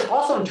 There's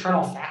also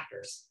internal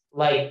factors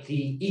like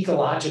the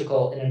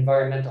ecological and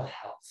environmental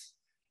health.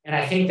 And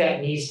I think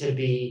that needs to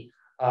be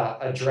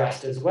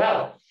addressed as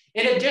well.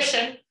 In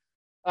addition,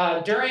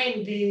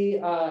 during the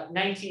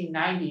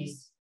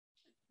 1990s,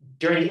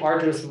 during the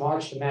arduous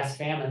march to mass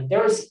famine,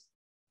 there was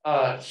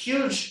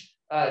huge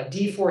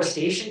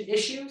deforestation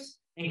issues,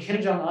 and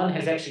Kim Jong-un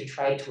has actually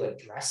tried to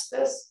address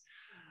this.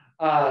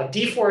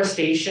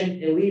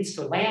 Deforestation, it leads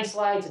to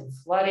landslides and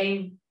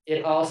flooding.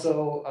 It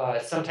also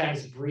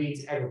sometimes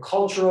breeds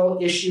agricultural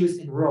issues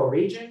in rural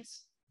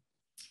regions.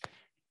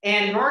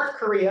 And North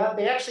Korea,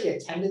 they actually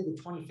attended the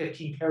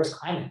 2015 Paris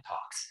climate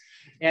talks.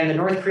 And the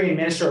North Korean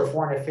Minister of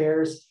Foreign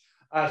Affairs,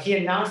 he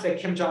announced that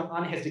Kim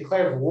Jong-un has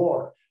declared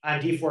war on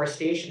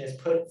deforestation, has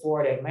put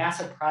forward a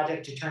massive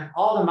project to turn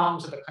all the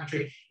mountains of the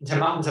country into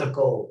mountains of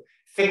gold,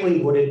 thickly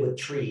wooded with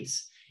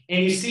trees.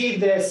 And you see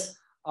this,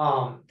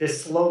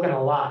 this slogan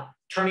a lot,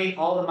 turning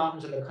all the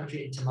mountains of the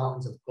country into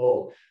mountains of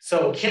gold.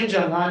 So Kim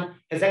Jong-un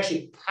has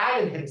actually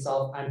prided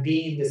himself on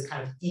being this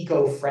kind of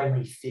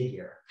eco-friendly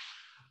figure.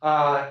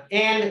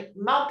 And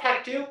Mount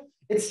Baekdu,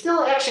 it's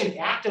still actually an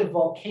active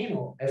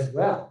volcano as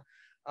well.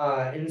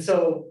 And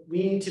so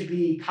we need to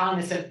be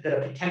cognizant that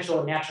a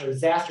potential natural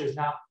disaster is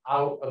not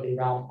out of the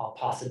realm of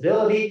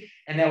possibility,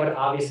 and that would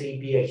obviously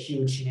be a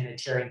huge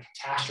humanitarian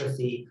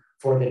catastrophe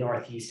for the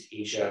Northeast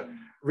Asia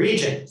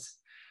regions.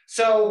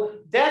 So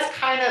that's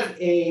kind of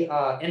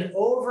an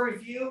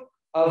overview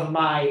of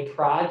my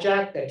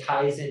project that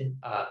ties in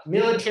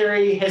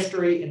military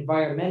history,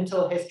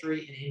 environmental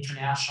history, and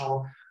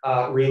international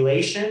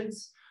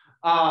relations.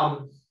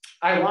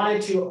 I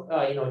wanted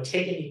to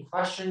take any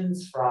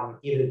questions from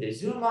either the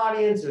Zoom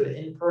audience or the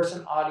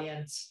in-person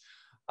audience.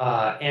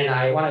 And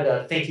I wanted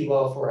to thank you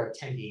all for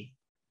attending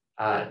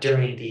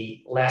during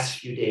the last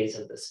few days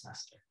of the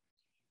semester.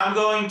 I'm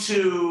going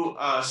to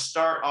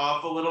start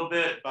off a little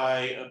bit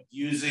by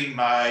abusing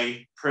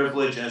my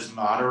privilege as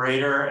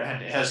moderator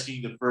and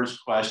asking the first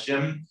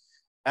question.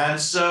 And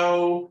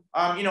so,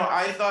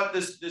 I thought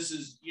this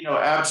is,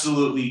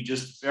 absolutely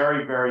just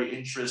very, very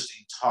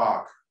interesting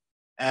talk.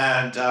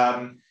 And,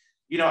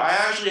 I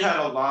actually had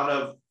a lot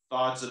of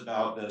thoughts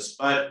about this,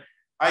 but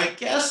I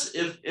guess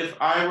if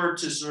I were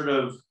to sort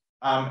of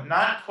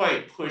not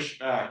quite push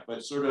back,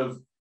 but sort of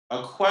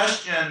a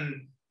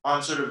question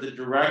on sort of the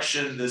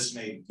direction this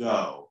may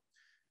go,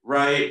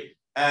 right?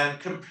 And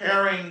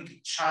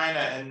comparing China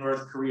and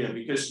North Korea,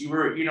 because you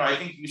were, I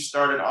think you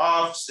started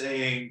off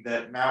saying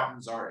that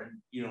mountains are,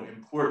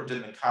 important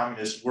in the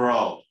communist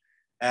world.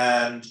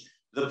 And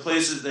the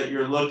places that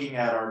you're looking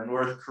at are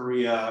North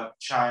Korea,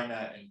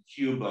 China, and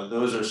Cuba.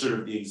 Those are sort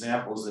of the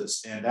examples that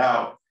stand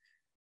out.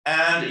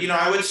 And,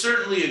 I would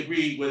certainly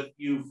agree with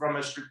you from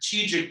a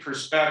strategic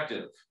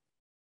perspective.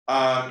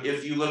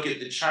 If you look at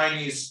the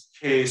Chinese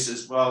case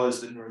as well as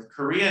the North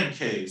Korean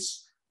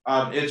case,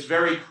 it's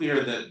very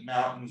clear that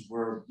mountains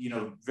were,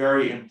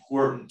 very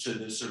important to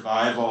the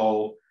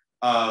survival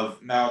of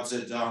Mao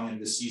Zedong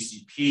and the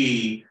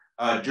CCP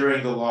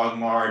during the Long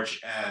March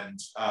and,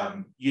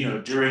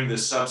 during the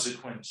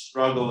subsequent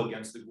struggle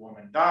against the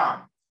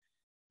Kuomintang.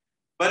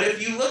 But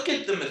if you look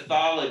at the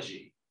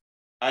mythology,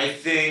 I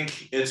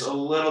think it's a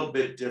little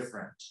bit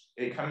different.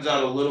 It comes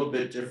out a little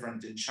bit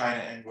different in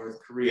China and North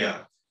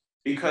Korea,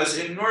 because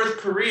in North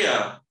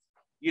Korea,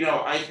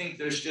 I think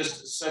there's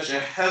just such a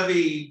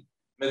heavy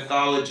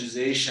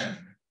mythologization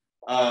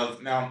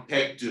of Mount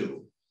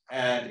Baekdu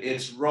and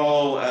its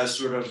role as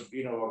sort of,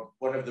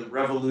 one of the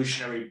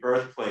revolutionary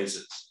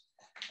birthplaces.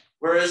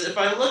 Whereas if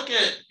I look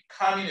at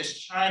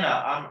communist China,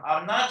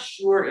 I'm not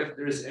sure if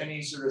there's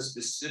any sort of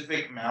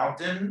specific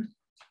mountain.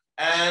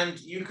 And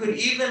you could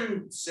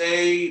even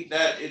say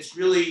that it's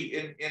really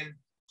in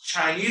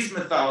Chinese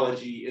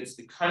mythology, it's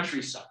the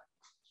countryside.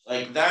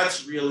 Like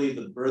that's really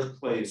the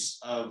birthplace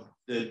of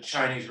the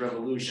Chinese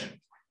Revolution.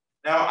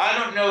 Now, I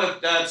don't know if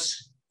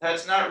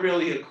that's not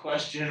really a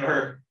question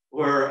or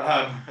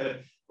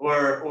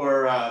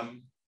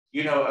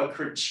you know, a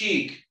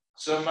critique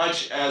so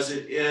much as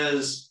it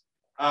is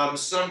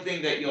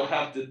something that you'll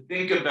have to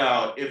think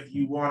about if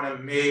you want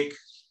to make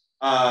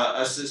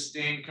a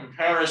sustained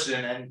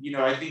comparison. And, you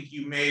know, I think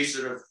you may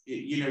sort of,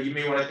 you know, you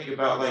may want to think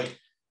about like,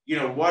 you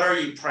know, what are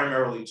you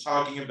primarily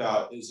talking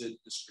about? Is it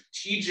the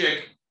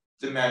strategic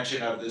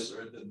dimension of this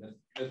or the,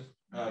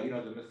 you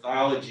know, the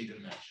mythology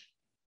dimension?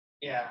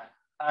 Yeah,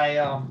 all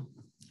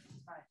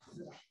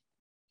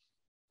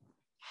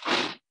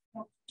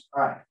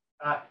right.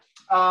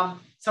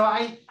 So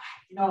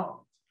you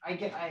know, I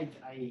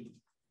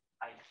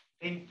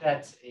think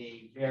that's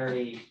a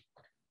very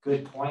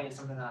good point. It's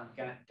something that I'm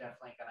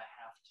definitely gonna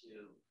have to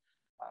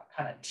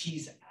kind of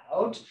tease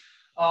out.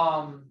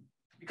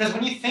 Because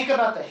when you think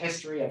about the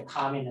history of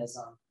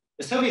communism,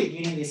 the Soviet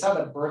Union, they saw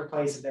the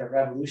birthplace of their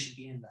revolution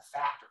being in the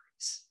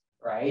factories,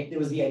 right? It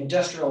was the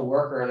industrial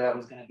worker that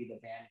was going to be the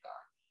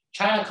vanguard.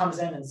 China comes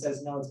in and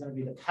says, no, it's going to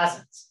be the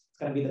peasants. It's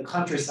going to be the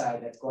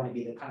countryside that's going to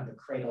be the kind of the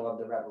cradle of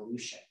the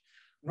revolution.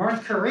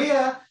 North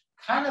Korea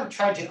kind of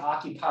tried to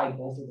occupy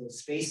both of those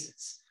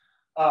spaces.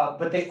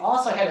 But they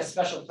also had a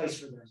special place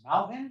for their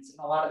mountains. And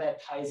a lot of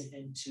that ties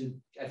into,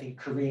 I think,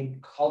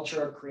 Korean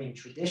culture, Korean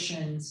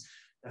traditions,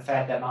 the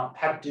fact that Mount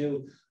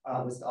Baekdu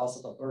was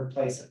also the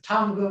birthplace of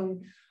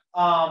Tamgun.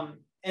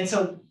 And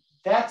so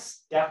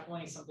that's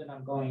definitely something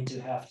I'm going to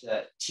have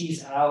to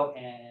tease out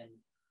and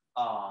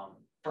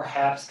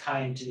perhaps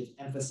kind of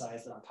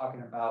emphasize that I'm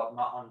talking about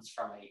mountains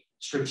from a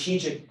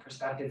strategic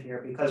perspective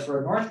here, because for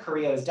North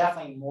Korea, it's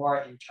definitely more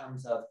in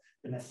terms of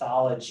the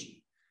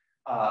mythology.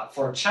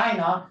 For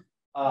China,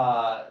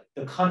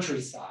 the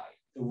countryside,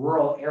 the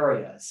rural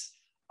areas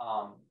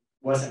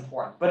was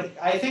important. But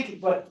I think,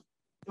 but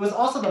it was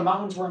also the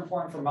mountains were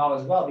important for Mao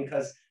as well,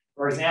 because,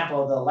 for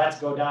example, the let's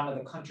go down to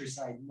the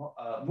countryside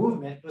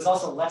movement was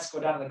also let's go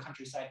down to the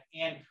countryside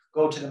and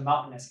go to the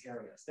mountainous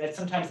areas. That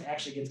sometimes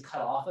actually gets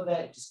cut off of it.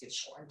 It just gets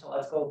shortened to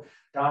let's go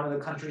down to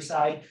the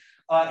countryside.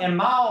 And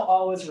Mao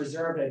always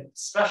reserved a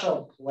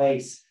special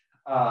place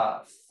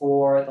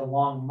for the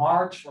Long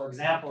March. For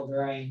example,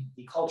 during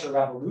the Cultural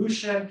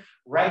Revolution,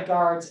 Red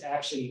Guards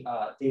actually,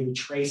 they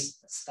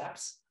retraced the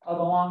steps of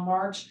the Long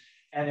March.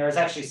 And there was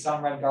actually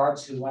some Red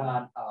Guards who went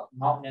on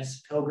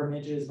mountainous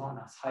pilgrimages,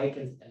 mountainous hikes,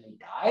 and they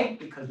died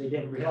because they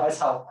didn't realize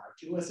how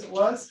arduous it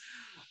was.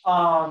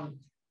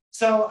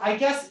 So I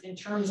guess in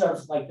terms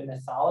of like the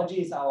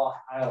mythologies, I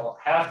will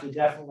have to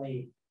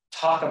definitely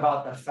talk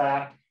about the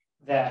fact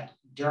that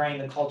during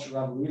the Cultural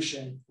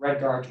Revolution,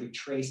 Red Guards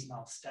retraced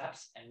Mao's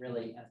steps and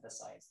really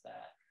emphasized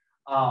that.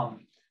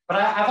 But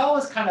I've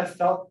always kind of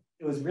felt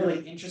it was really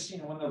interesting,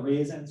 and one of the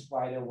reasons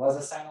why there was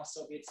a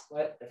Sino-Soviet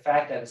split, the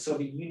fact that the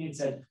Soviet Union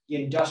said the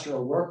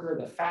industrial worker,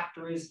 the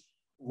factories,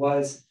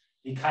 was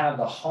the kind of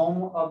the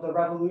home of the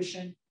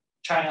revolution.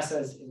 China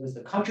says it was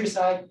the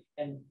countryside,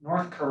 and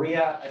North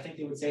Korea, I think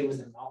they would say it was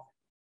the mountain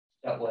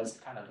that was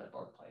kind of the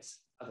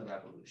birthplace of the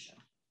revolution.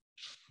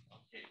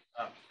 Okay,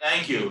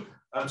 thank you.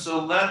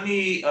 So let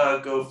me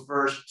go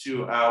first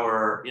to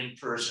our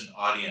in-person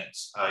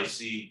audience. I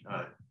see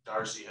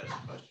Darcy has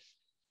a question.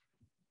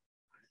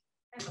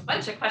 I have a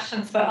bunch of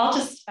questions, but I'll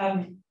just,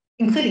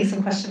 including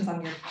some questions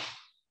on your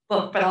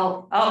book, but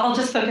I'll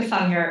just focus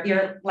on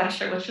your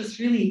lecture, which was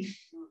really,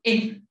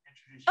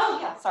 oh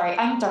yeah, sorry,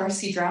 I'm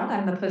Darcy Drown.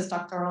 I'm the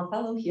postdoctoral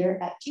fellow here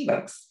at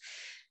GWIKS.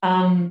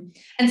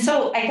 And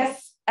so I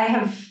guess I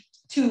have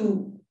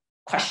two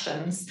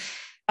questions.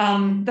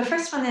 The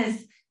first one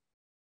is,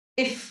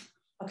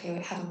 okay,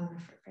 wait, how do I want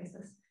to phrase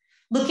this?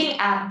 Looking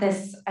at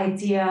this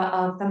idea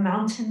of the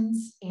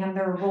mountains and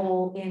their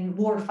role in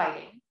war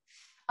fighting,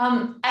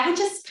 I would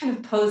just kind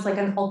of pose like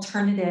an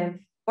alternative,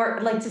 or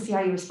I'd like to see how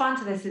you respond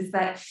to this, is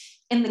that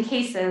in the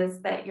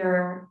cases that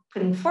you're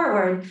putting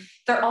forward,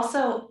 they're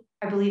also,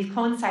 I believe,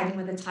 coinciding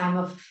with a time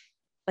of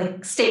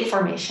like state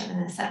formation in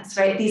a sense,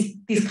 right?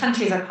 These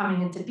countries are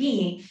coming into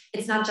being.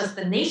 It's not just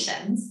the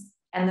nations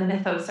and the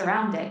mythos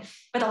around it,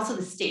 but also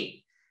the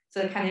state.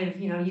 So it kind of,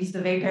 use the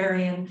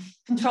Weberian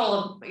control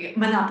of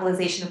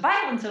monopolization of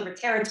violence over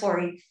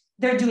territory.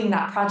 They're doing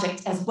that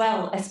project as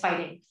well as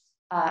fighting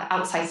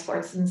outside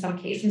sports in some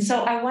cases. And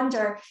so I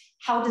wonder,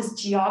 how does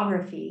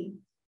geography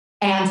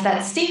and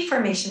that state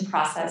formation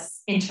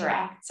process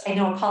interact? I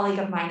know a colleague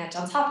of mine at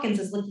Johns Hopkins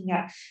is looking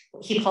at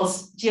what he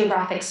calls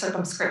geographic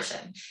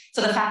circumscription.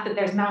 So the fact that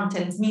there's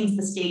mountains means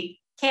the state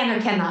can or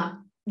cannot,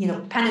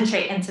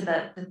 penetrate into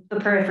the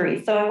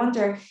periphery. So I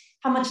wonder,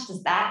 how much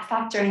does that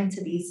factor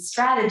into these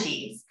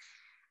strategies?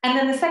 And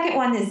then the second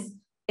one is,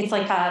 it's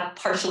like a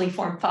partially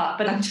formed thought,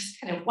 but I'm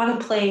just kind of want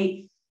to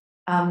play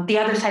the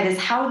other side is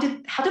how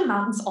do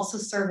mountains also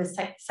serve as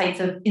sites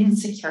of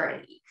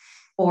insecurity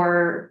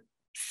or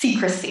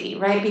secrecy,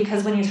 right?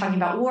 Because when you're talking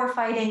about war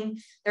fighting,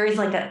 there is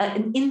like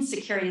an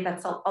insecurity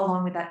that's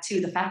along with that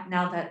too. The fact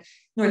now that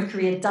North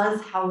Korea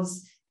does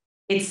house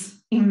its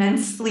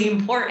immensely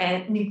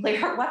important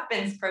nuclear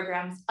weapons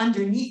programs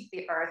underneath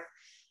the earth,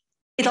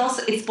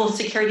 it's both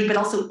security but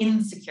also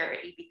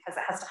insecurity because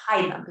it has to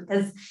hide them,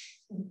 because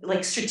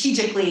like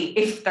strategically,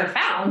 if they're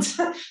found,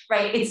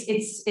 right,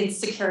 its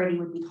security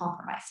would be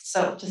compromised.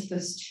 So just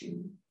those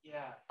two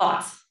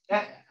thoughts.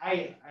 That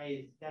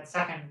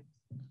second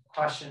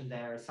question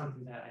there is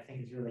something that I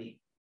think is really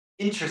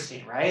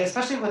interesting, right?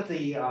 Especially with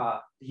the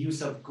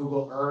use of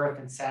Google Earth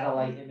and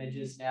satellite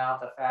images now,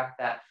 the fact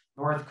that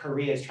North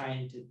Korea is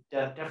trying to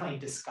definitely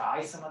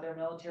disguise some of their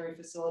military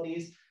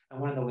facilities. And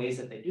one of the ways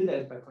that they do that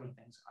is by putting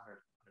things under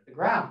the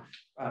ground,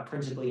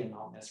 principally in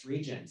mountainous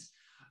regions.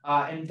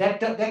 And that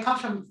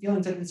comes from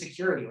feelings of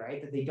insecurity,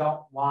 right? That they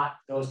don't want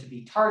those to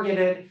be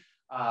targeted.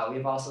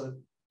 We've also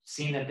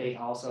seen that they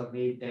also have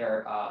made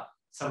their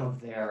some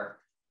of their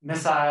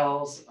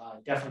missiles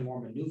definitely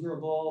more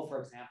maneuverable. For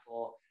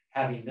example,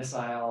 having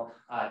missile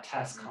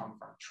tests come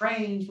from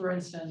trains, for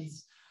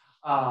instance,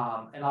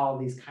 and all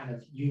of these kind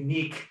of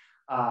unique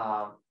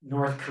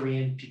North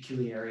Korean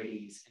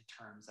peculiarities in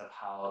terms of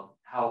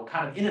how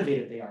kind of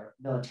innovative they are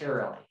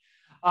militarily.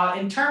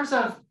 In terms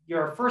of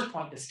your first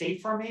point, the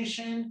state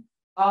formation,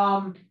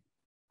 that's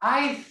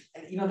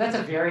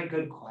a very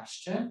good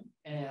question,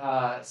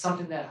 and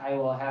something that I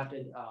will have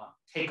to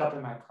take up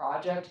in my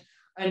project.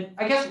 And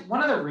I guess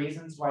one of the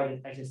reasons why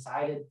I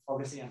decided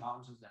focusing on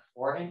mountains was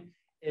important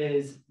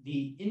is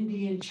the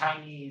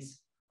Indian-Chinese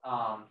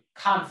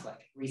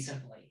conflict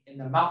recently in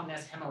the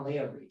mountainous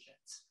Himalaya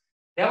regions.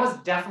 That was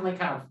definitely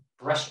kind of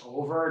brushed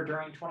over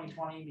during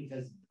 2020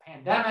 because of the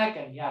pandemic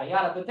and yada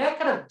yada, but that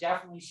could have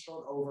definitely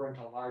spilled over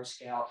into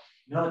large-scale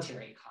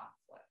military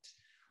conflict.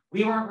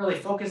 We weren't really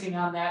focusing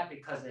on that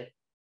because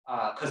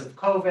of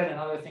COVID and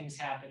other things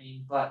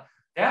happening, but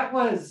that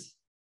was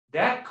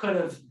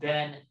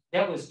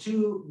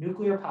two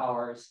nuclear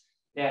powers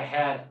that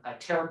had a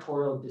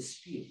territorial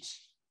dispute.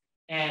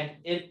 And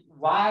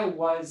why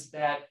was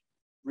that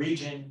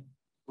region,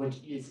 which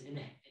is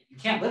you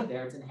can't live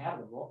there, it's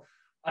uninhabitable.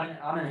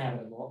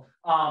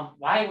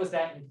 Why was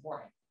that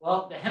important?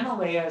 Well, the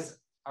Himalayas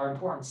are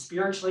important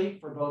spiritually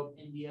for both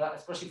India,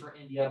 especially for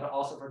India, but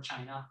also for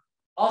China.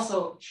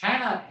 Also,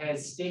 China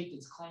has staked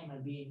its claim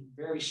on being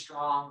very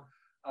strong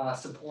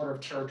supporter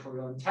of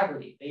territorial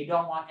integrity. They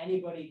don't want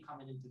anybody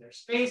coming into their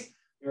space.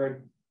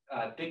 They're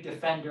a big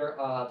defender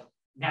of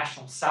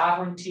national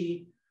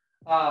sovereignty.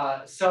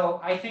 So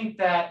I think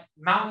that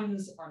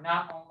mountains are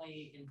not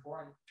only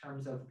important in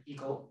terms of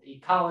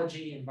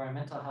ecology,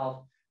 environmental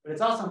health, but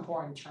it's also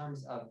important in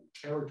terms of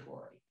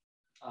territory.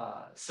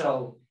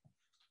 So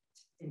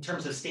in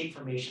terms of state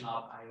formation,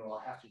 I will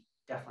have to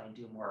definitely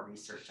do more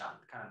research on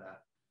kind of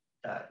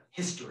the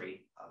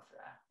history of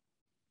that.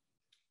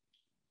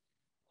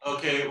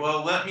 Okay,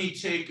 well, let me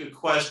take a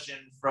question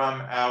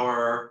from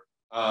our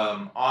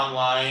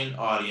online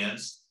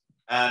audience.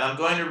 And I'm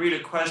going to read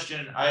a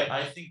question.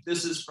 I think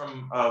this is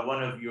from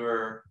one of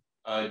your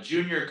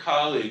junior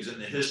colleagues in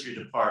the history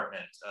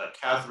department,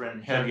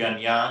 Catherine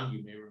Heryan-Yang,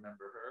 you may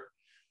remember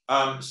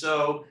her.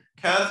 So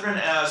Catherine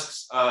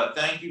asks,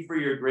 thank you for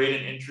your great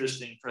and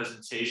interesting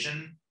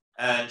presentation.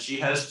 And she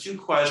has two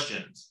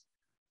questions.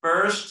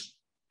 First,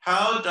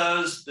 how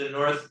does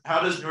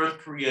North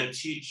Korea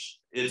teach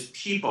its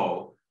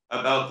people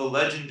about the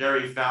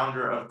legendary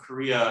founder of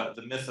Korea,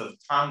 the myth of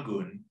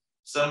Tangun,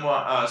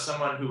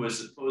 someone who was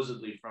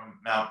supposedly from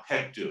Mount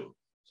Baekdu?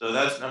 So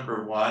that's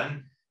number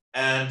one.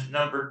 And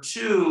number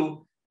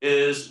two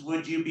is,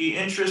 would you be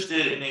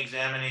interested in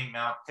examining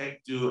Mount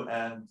Baekdu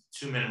and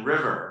Tumen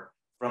River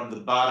from the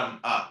bottom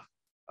up?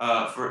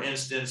 For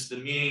instance, the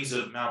meanings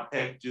of Mount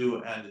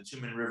Baekdu and the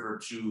Tumen River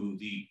to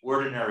the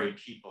ordinary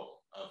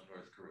people of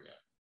North Korea.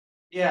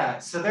 Yeah,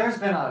 so there's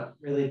been a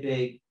really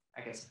big,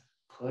 I guess,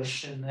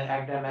 push in the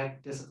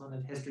academic discipline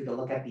of history to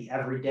look at the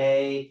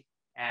everyday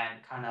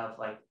and kind of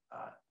like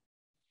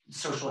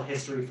social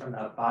history from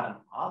the bottom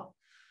up.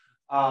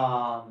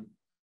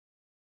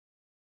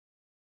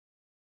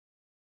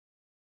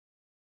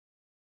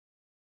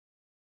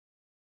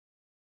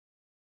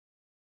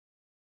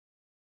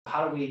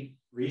 How do we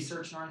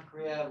research North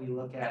Korea? We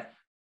look at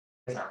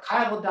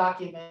archival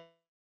documents.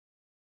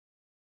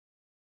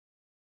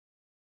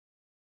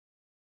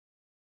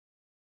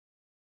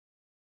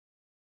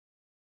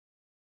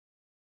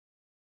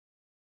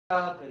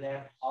 But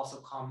that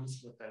also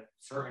comes with a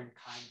certain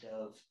kind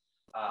of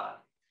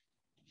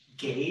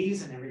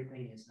gaze, and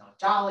everything is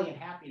jolly and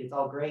happy. It's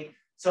all great.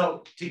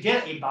 So to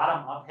get a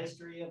bottom-up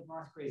history of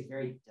North Korea is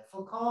very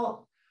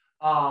difficult.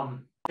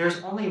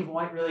 There's only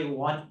really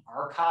one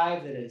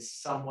archive that is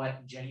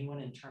somewhat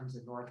genuine in terms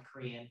of North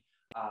Korean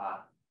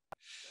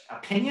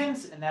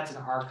opinions, and that's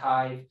an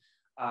archive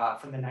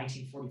from the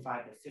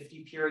 1945 to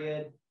 50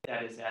 period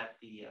that is at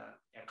the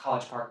at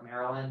College Park,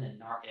 Maryland,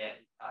 and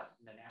at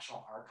the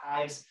National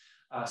Archives.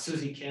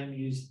 Susie Kim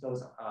used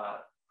those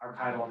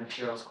archival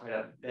materials quite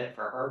a bit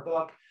for her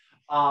book.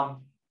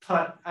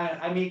 But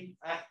I mean,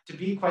 to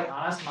be quite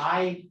honest,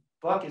 my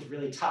book is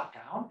really top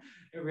down.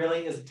 It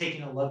really is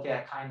taking a look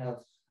at kind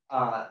of,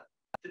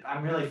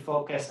 I'm really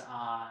focused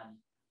on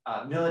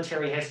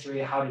military history.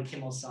 How did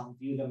Kim Il-sung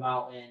view the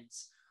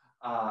mountains?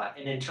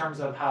 And in terms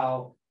of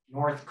how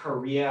North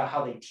Korea,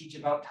 how they teach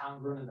about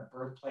Tangun and the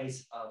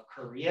birthplace of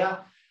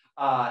Korea.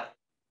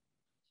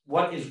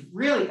 What is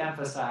really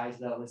emphasized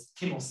though is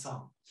Kim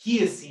Il-sung.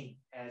 He is seen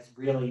as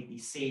really the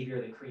savior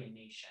of the Korean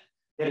nation.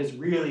 That is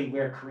really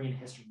where Korean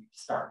history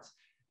starts.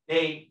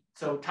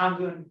 So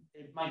Tangun,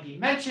 it might be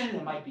mentioned,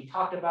 it might be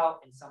talked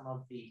about in some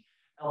of the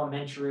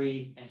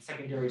elementary and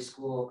secondary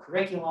school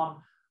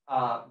curriculum,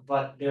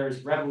 but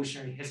there's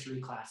revolutionary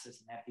history classes,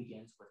 and that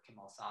begins with Kim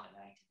Il-sung in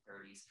the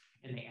 1930s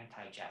in the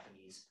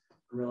anti-Japanese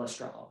guerrilla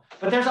struggle.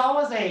 But there's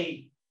always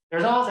a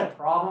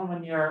problem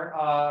when you're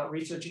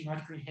researching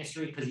North Korean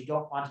history, because you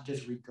don't want to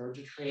just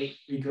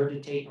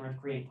regurgitate North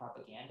Korean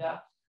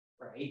propaganda,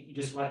 right? You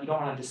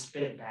don't want to just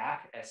spit it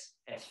back as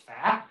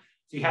fact.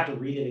 So you have to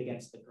read it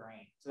against the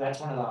grain. So that's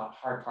one of the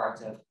hard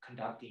parts of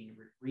conducting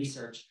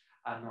research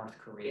on North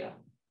Korea.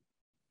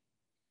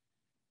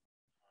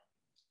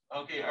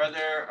 Okay, are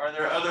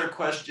there other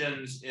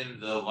questions in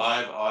the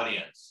live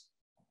audience?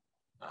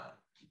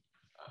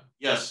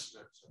 Yes.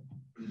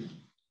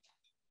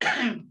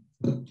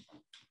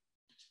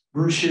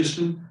 Bruce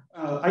Houston.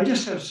 I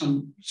just have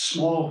some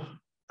small,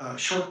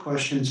 short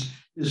questions.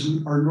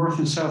 Are North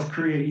and South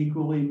Korea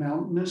equally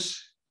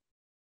mountainous?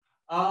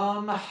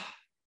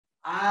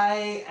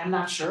 I am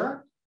not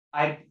sure.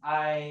 Then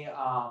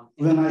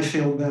I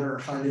feel better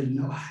if I didn't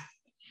know.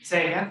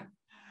 Say again?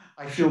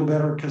 I feel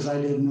better because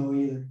I didn't know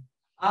either.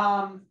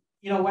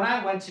 When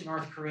I went to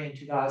North Korea in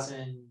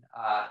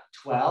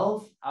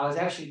 2012, I was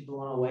actually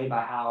blown away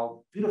by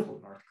how beautiful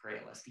North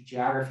Korea was, the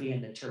geography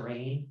and the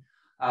terrain.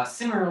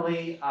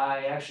 Similarly,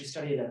 I actually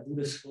studied at a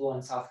Buddhist school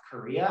in South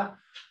Korea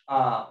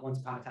once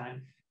upon a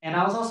time. And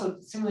I was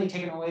also similarly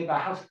taken away by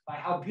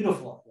how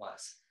beautiful it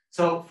was.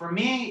 So for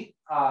me,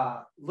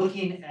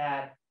 looking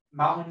at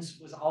mountains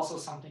was also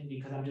something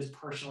because I'm just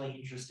personally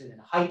interested in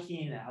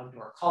hiking and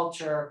outdoor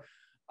culture.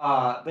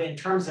 But in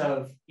terms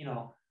of,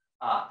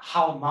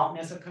 how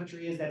mountainous a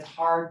country is, that's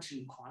hard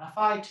to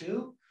quantify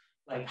too.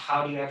 Like,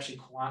 how do you actually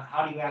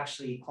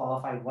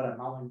qualify what a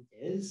mountain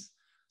is?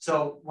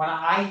 So when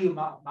I view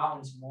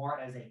mountains more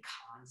as a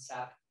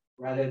concept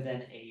rather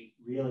than a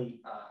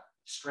really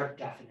strict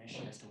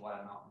definition as to what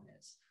a mountain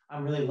is,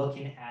 I'm really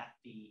looking at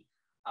the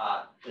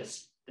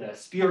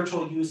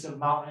spiritual use of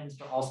mountains,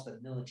 but also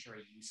the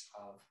military use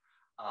of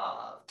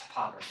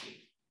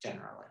topography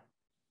generally.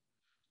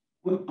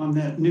 On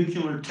that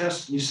nuclear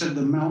test, you said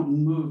the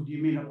mountain moved.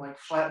 You mean it like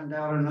flattened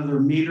out another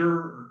meter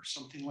or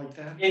something like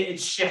that? It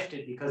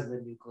shifted because of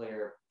the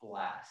nuclear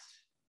blast.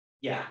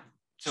 Yeah.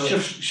 So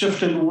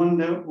shifted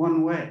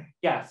one way.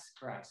 Yes,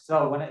 correct.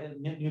 So when a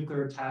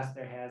nuclear test,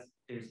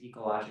 there's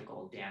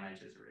ecological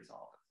damage as a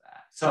result of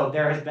that. So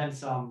there has been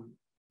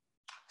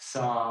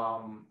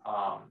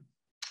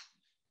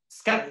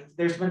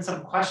there's been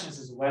some questions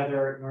as to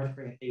whether North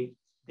Korea,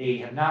 they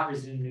have not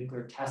resumed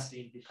nuclear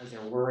testing because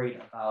they're worried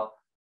about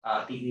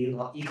the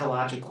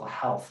ecological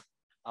health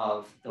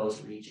of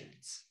those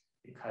regions.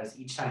 Because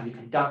each time you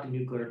conduct a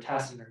nuclear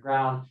test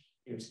underground,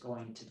 there's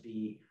going to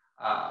be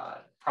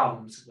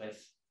problems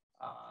with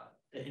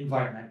the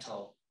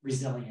environmental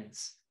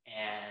resilience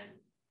and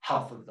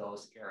health of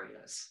those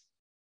areas.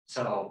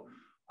 So,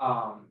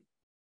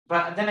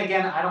 but then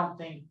again, I don't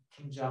think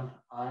Kim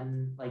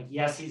Jong-un,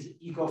 yes, he's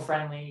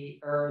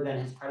eco-friendlier than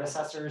his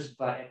predecessors,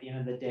 but at the end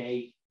of the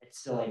day, it's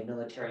still a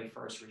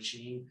military-first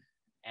regime.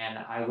 And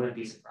I wouldn't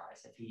be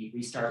surprised if he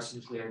restarts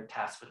nuclear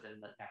tests within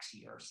the next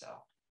year or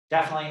so.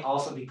 Definitely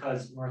also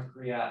because North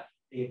Korea,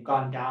 they've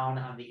gone down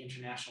on the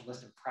international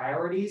list of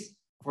priorities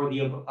for the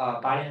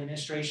Biden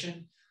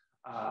administration.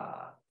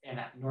 And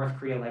North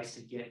Korea likes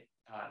to get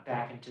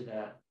back into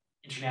the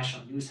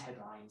international news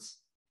headlines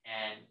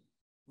and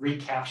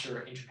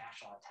recapture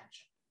international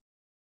attention.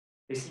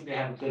 They seem to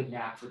have a good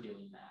knack for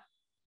doing that.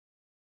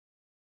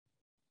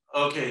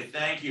 Okay,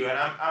 thank you. And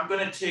I'm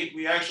going to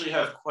we actually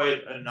have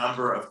quite a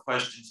number of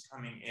questions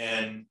coming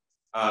in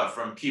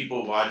from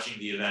people watching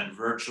the event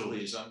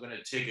virtually. So I'm going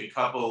to take a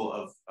couple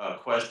of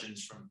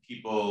questions from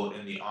people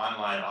in the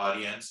online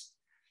audience.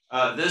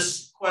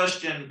 This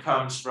question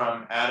comes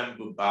from Adam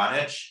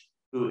Gubanich,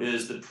 who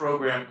is the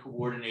program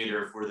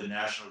coordinator for the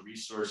National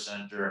Resource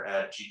Center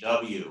at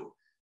GW.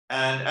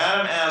 And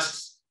Adam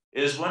asks,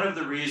 is one of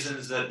the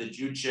reasons that the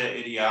Juche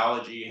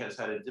ideology has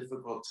had a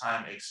difficult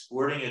time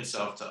exporting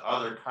itself to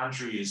other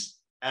countries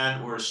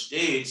and or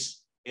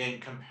states in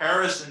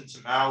comparison to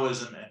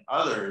Maoism and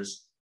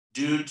others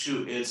due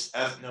to its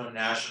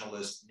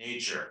ethno-nationalist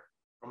nature?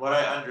 From what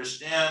I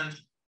understand,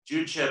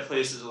 Juche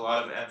places a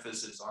lot of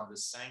emphasis on the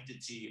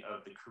sanctity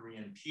of the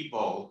Korean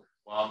people,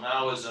 while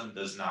Maoism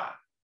does not.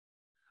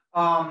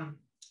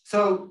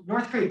 So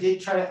North Korea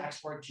did try to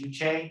export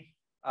Juche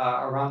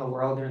around the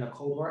world during the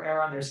Cold War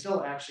era, and there's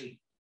still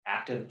actually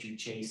active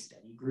Juche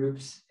study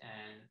groups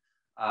and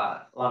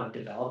a lot of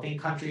developing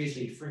countries.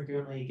 They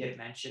frequently get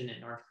mentioned in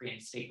North Korean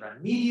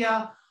state-run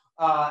media.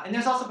 And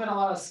there's also been a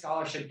lot of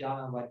scholarship done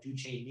on what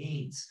Juche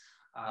means.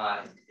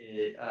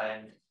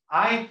 And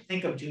I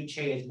think of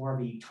Juche as more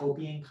of a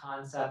utopian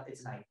concept.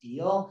 It's an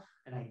ideal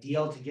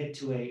to get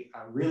to a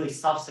really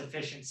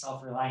self-sufficient,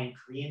 self-reliant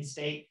Korean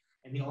state.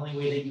 And the only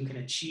way that you can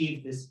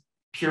achieve this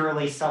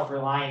purely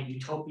self-reliant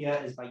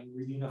utopia is by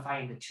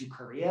reunifying the two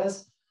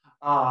Koreas.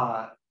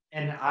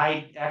 And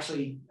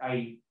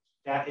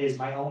that is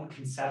my own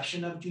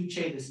conception of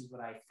Juche. This is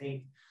what I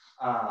think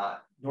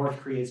North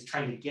Korea is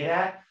trying to get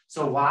at.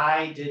 So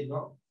why did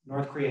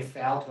North Korea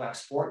fail to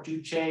export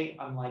Juche,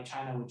 unlike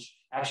China, which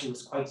actually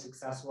was quite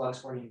successful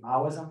exporting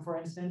Maoism, for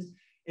instance?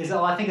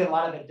 I think a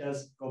lot of it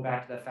does go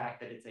back to the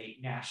fact that it's a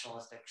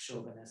nationalistic,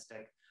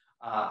 chauvinistic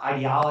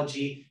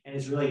ideology, and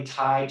is really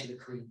tied to the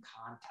Korean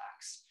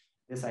context,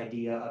 this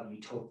idea of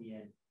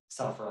utopian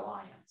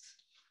self-reliance.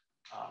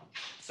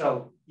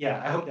 So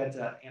yeah, I hope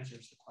that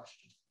answers the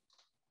question.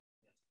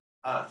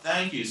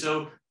 Thank you.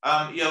 So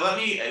yeah,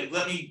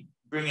 let me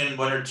bring in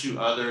one or two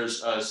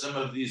others. Some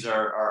of these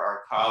are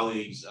our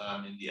colleagues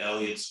in the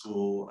Elliott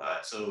School.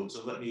 So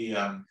let me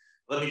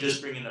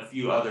just bring in a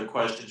few other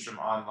questions from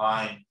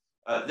online.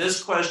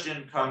 This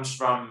question comes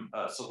from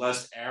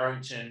Celeste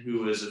Arrington,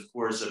 who is, of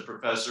course, a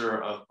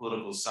professor of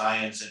political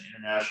science and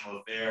international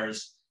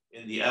affairs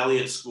in the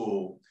Elliott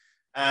School.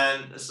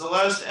 And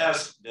Celeste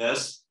asked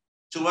this: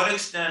 to what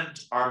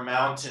extent are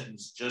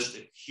mountains just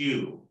a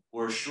cue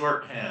or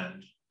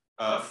shorthand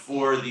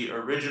for the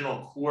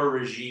original core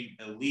regime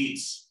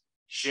elites'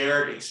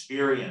 shared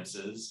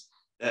experiences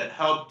that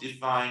help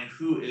define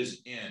who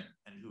is in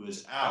and who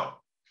is out?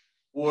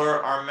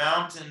 Or are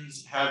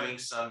mountains having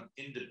some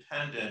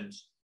independent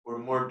or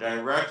more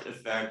direct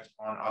effect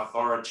on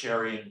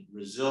authoritarian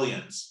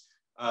resilience,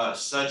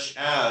 such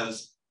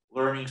as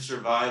learning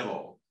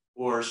survival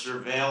or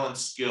surveillance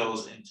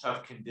skills in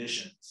tough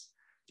conditions?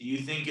 Do you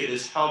think it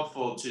is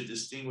helpful to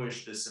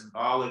distinguish the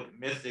symbolic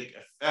mythic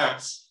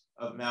effects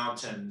of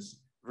mountains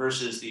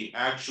versus the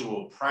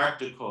actual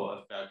practical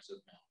effects of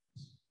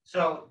mountains?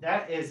 So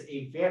that's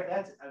a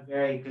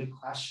very good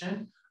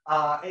question.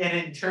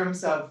 And in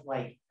terms of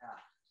I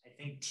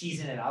think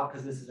teasing it out,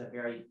 because this is a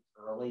very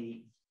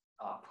early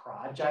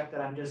project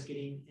that I'm just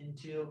getting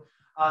into,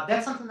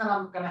 that's something that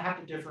I'm going to have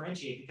to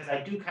differentiate, because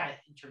I do kind of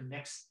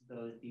intermix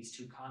these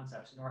two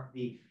concepts,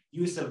 the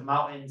use of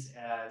mountains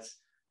as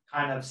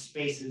kind of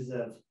spaces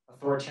of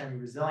authoritarian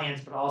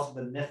resilience, but also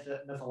the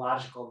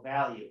mythological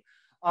value.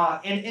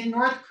 And in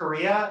North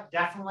Korea,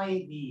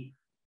 definitely the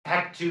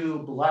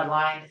Baekdu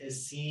bloodline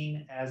is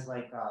seen as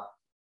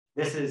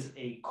this is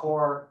a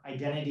core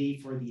identity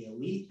for the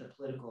elite, the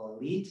political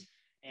elite.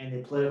 And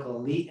the political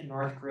elite in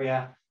North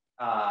Korea,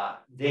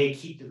 they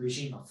keep the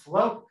regime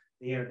afloat.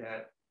 They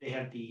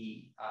have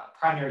the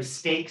primary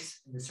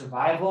stakes in the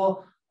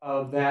survival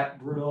of that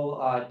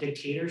brutal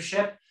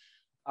dictatorship.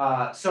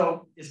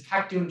 So is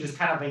Baekdu just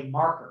kind of a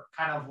marker,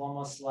 kind of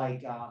almost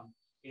like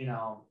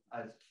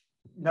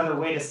another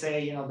way to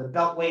say the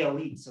Beltway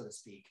elite, so to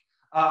speak?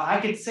 I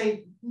could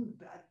say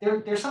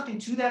there's something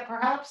to that,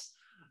 perhaps.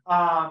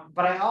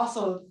 But I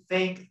also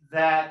think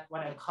that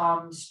when it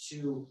comes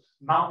to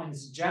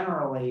mountains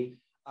generally,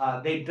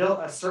 they built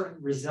a certain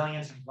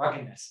resilience and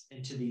ruggedness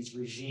into these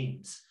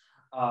regimes.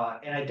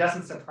 And it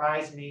doesn't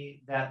surprise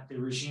me that the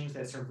regimes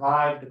that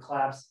survived the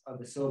collapse of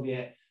the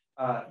Soviet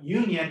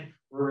Union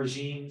were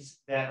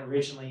regimes that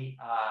originally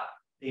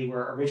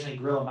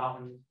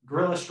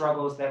guerrilla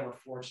struggles that were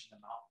forged in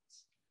the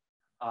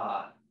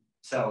mountains.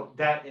 So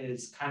that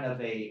is kind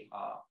of a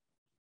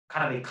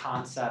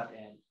concept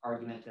and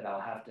argument that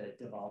I'll have to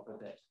develop a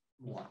bit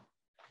more.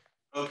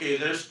 Okay,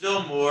 there's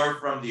still more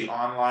from the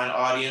online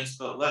audience,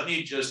 but let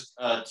me just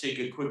take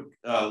a quick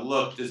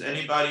look. Does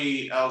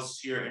anybody else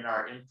here in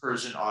our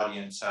in-person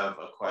audience have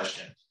a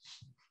question?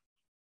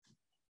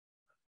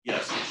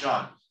 Yes,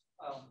 Sean.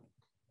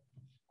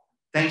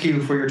 Thank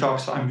you for your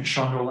talks. I'm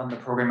Sean Dolan, the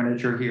program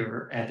manager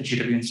here at the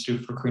GW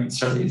Institute for Korean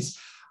Studies.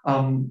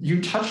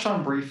 You touched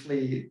on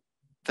briefly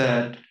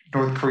that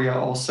North Korea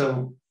also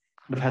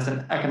kind of has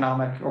an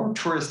economic or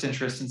tourist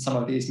interest in some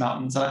of these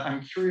mountains.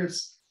 I'm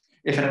curious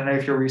if in any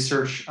of your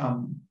research,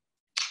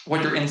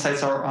 what your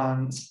insights are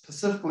on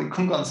specifically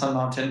Kumgwonsan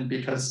Mountain,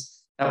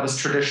 because that was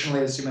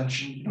traditionally, as you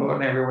mentioned,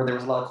 an area where there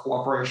was a lot of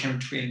cooperation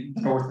between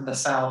the North and the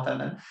South. And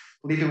then I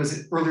believe it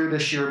was earlier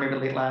this year, maybe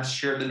late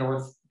last year, the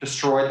North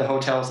destroyed the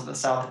hotels that the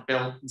South had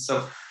built. And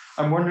so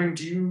I'm wondering,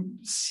 do you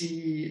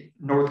see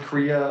North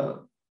Korea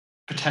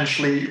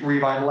potentially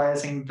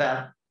revitalizing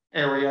that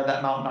area,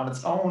 that mountain on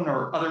its own,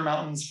 or other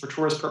mountains for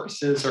tourist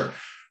purposes? Or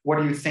what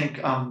do you think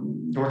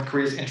North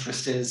Korea's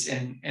interest is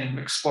in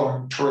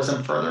exploring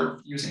tourism further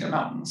using the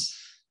mountains?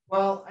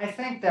 Well, I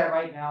think that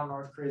right now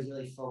North Korea is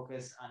really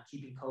focused on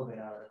keeping COVID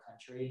out of the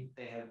country.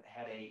 They have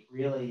had a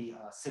really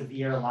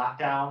severe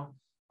lockdown,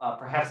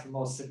 perhaps the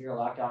most severe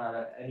lockdown out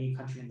of any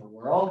country in the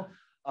world.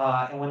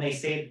 And when they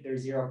say that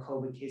there's zero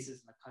COVID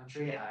cases in the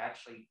country, I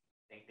actually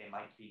think they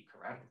might be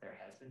correct. There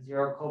has been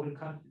zero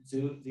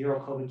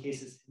COVID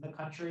cases in the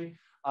country.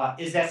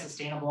 Is that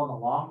sustainable in the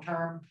long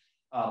term?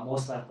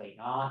 Most likely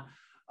not.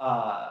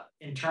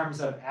 In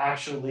terms of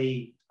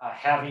actually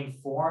having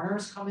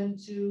foreigners come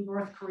into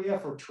North Korea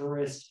for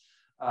tourist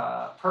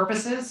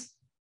purposes.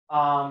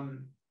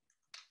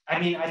 I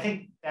mean, I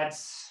think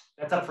that's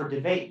up for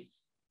debate.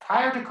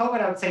 Prior to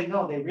COVID, I would say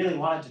no, they really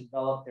wanted to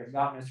develop their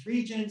mountainous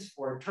regions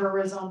for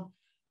tourism.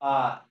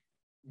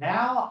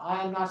 Now,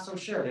 I'm not so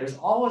sure. There's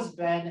always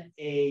been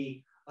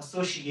a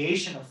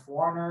association of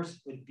foreigners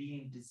with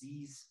being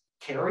disease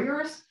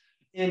carriers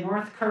in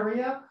North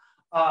Korea.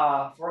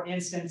 For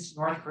instance,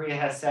 North Korea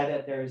has said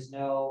that there's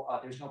no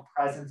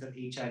presence of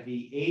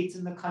HIV/AIDS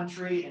in the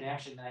country. And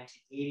actually, in the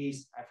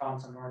 1980s, I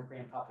found some North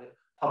Korean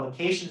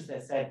publications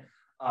that said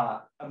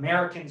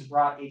Americans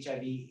brought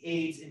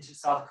HIV/AIDS into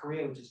South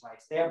Korea, which is why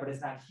it's there, but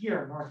it's not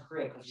here in North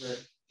Korea because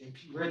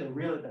we're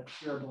really the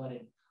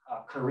pure-blooded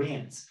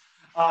Koreans.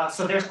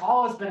 So there's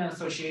always been an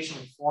association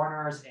with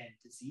foreigners and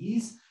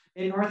disease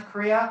in North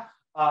Korea.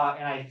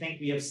 And I think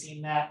we have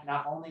seen that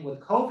not only with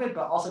COVID,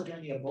 but also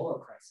during the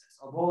Ebola crisis.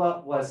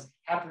 Ebola was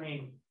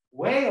happening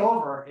way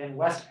over in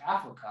West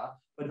Africa,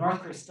 but North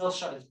Korea still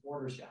shut its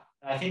borders down.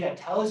 And I think that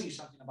tells you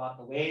something about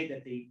the way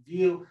that they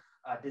view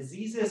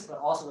diseases, but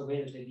also the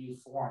way that they view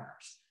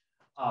foreigners.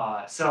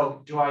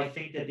 So do I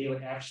think that they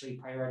would actually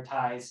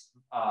prioritize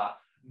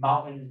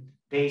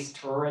mountain-based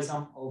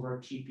tourism over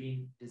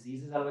keeping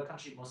diseases out of the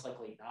country? Most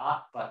likely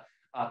not, but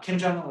Kim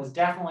Jong-un was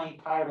definitely,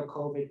 prior to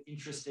COVID,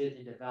 interested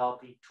in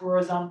developing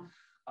tourism.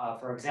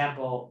 For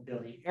example,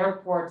 building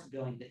airports,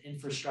 building the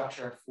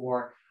infrastructure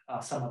for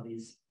some of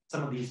these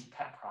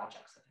pet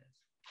projects of his.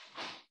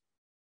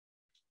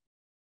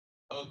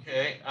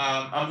 Okay,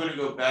 I'm going to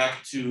go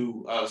back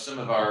to some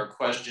of our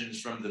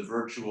questions from the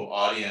virtual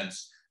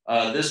audience.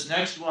 This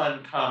next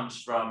one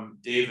comes from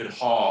David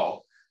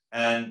Hall,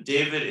 and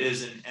David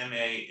is an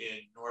MA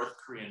in North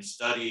Korean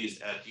Studies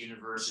at the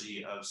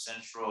University of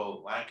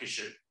Central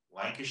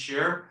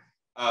Lancashire.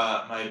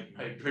 My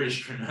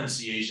British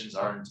pronunciations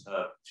aren't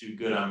too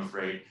good, I'm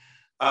afraid.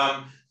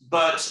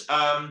 But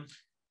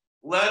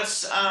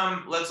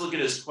let's look at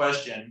his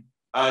question.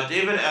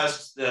 David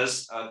asks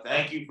this,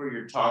 thank you for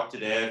your talk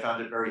today. I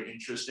found it very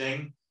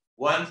interesting.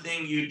 One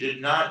thing you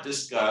did not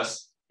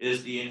discuss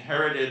is the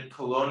inherited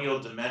colonial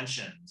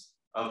dimensions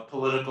of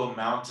political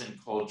mountain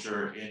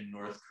culture in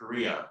North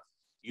Korea.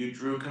 You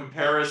drew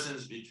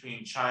comparisons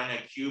between China,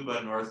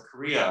 Cuba, North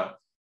Korea,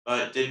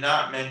 but did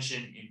not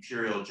mention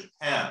Imperial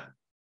Japan.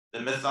 The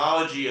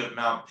mythology of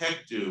Mount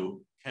Baekdu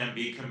can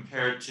be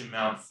compared to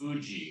Mount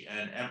Fuji,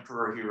 and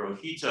Emperor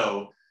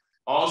Hirohito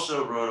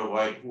also rode a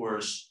white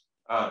horse,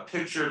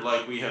 pictured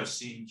like we have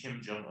seen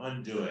Kim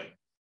Jong-un doing.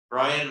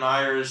 Brian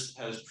Myers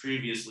has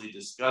previously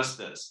discussed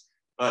this,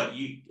 but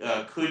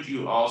could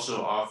you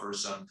also offer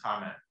some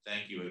comment?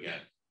 Thank you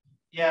again.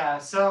 Yeah,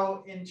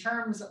 so in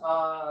terms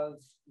of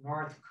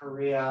North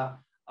Korea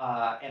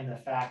and the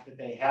fact that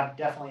they have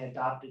definitely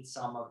adopted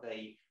some of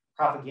the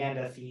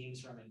propaganda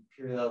themes from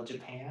Imperial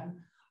Japan,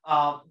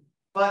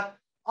 but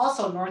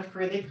also North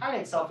Korea, they pride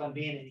itself on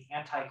being an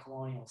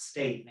anti-colonial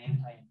state, an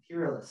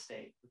anti-imperialist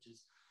state, which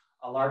is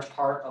a large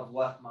part of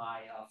what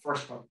my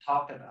first book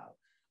talked about.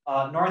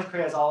 North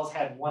Korea has always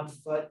had one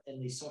foot in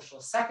the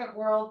socialist second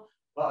world,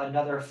 but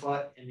another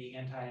foot in the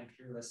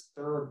anti-imperialist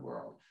third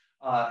world.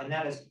 And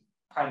that is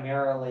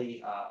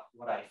primarily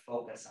what I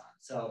focus on.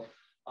 So,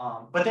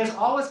 but there's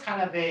always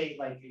kind of a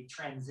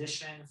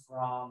transition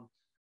from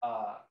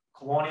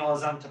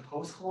colonialism to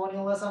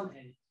post-colonialism,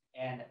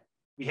 and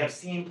we have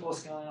seen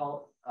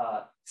post-colonial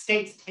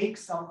states take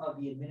some of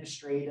the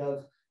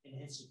administrative and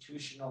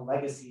institutional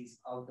legacies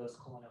of those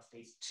colonial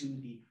states to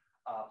the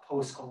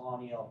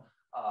post-colonial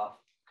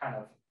kind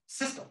of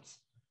systems.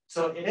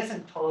 So it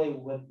isn't totally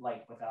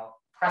without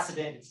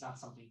precedent. It's not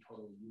something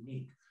totally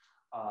unique.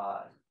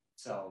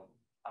 So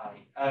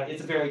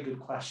it's a very good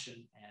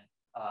question, and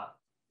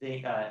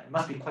it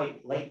must be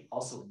quite late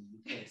also in the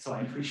UK. So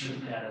I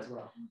appreciate that as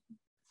well.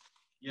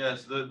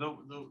 Yes, the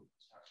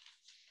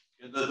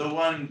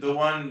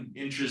one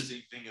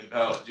interesting thing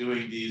about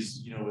doing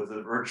these, with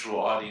a virtual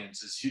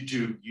audience is you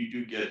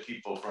do get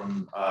people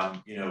from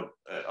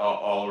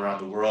all around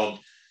the world.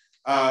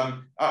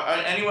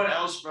 Anyone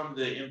else from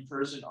the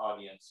in-person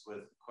audience with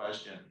a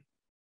question?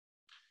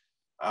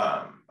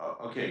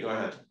 Okay, go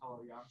ahead.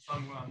 Hello, yeah,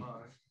 I'm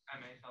a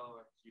MA fellow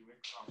at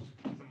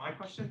GWIKS. So my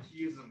question to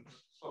you is,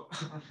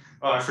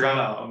 I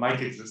forgot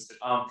mic existed.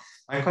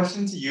 My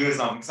question to you is,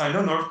 because I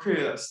know North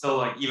Korea is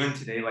still even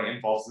today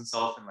involves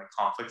itself in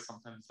conflict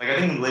sometimes. I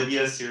think in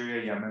Libya,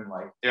 Syria, Yemen,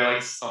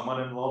 they're somewhat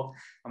involved.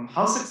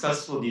 How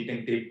successful do you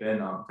think they've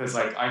been? Because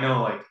I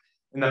know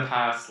in the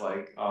past,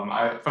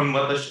 from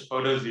what the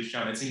photos you've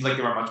shown, it seems like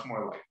they were much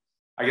more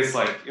I guess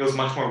it was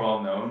much more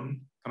well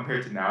known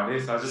compared to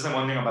nowadays. So I was just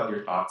wondering about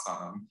your thoughts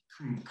on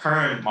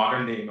current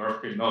modern day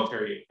North Korean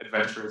military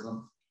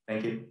adventurism.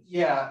 Thank you.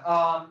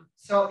 Yeah,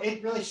 so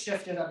it really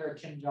shifted under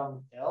Kim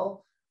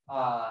Jong-il.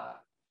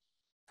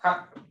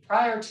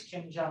 Prior to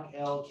Kim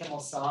Jong-il, Kim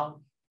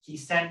Il-sung, he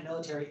sent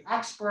military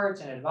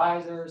experts and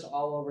advisors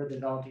all over the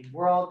developing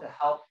world to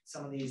help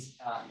some of these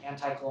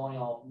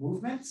anti-colonial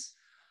movements.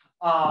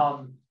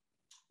 Now,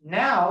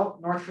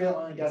 North Korea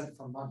only does it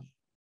for money.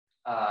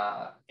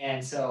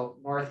 And so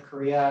North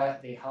Korea,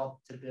 they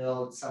helped to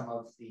build some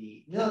of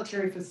the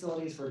military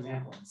facilities, for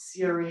example, in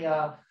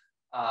Syria.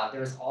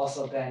 There's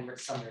also been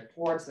some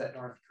reports that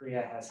North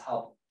Korea has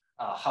helped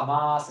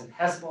Hamas and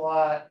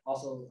Hezbollah,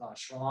 also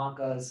Sri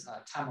Lanka's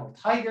Tamil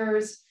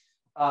Tigers.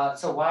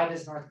 So why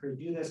does North Korea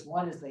do this?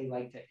 One is they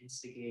like to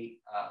instigate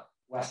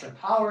Western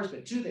powers,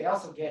 but two, they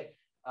also get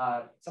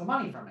some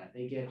money from it.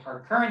 They get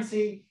hard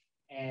currency,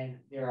 and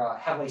they're a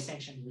heavily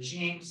sanctioned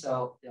regime,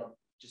 so they'll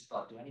just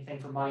about do anything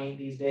for money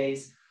these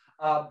days.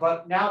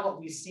 But now what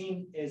we've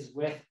seen is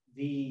with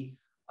the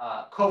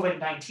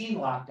COVID-19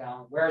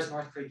 lockdown, where is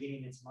North Korea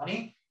getting its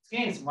money? It's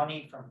getting its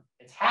money from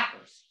its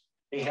hackers.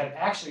 They have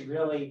actually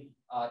really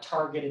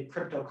targeted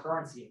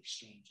cryptocurrency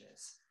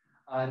exchanges.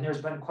 And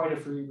there's been quite a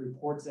few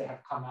reports that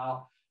have come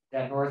out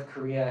that North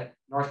Korean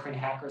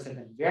hackers have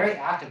been very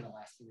active in the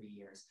last 3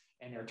 years,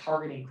 and they're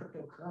targeting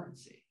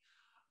cryptocurrency.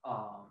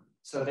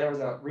 So there was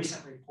a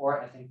recent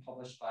report, I think,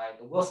 published by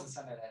the Wilson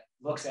Center that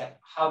looks at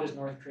how does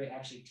North Korea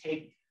actually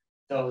take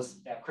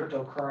that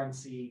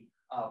cryptocurrency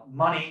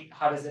money,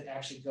 how does it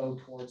actually go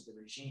towards the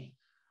regime?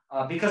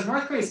 Because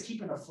North Korea is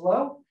keeping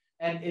afloat,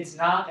 and it's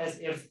not as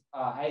if,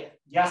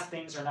 yes,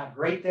 things are not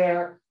great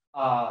there.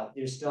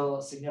 There's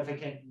still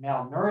significant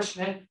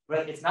malnourishment,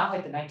 but it's not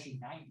like the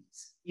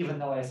 1990s, even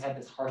though it has had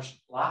this harsh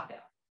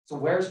lockdown. So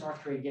where's North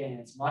Korea getting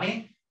its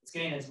money? It's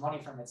getting its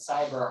money from its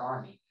cyber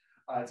army.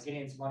 It's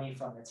getting its money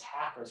from its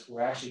hackers, who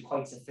are actually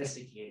quite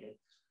sophisticated.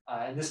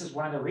 And this is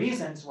one of the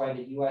reasons why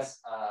the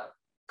US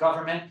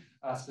government,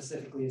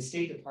 specifically the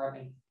State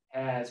Department,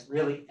 has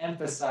really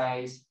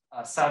emphasized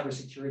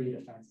cybersecurity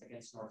defense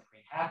against North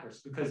Korean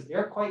hackers, because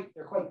they're quite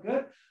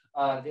good.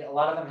 A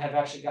lot of them have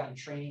actually gotten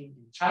training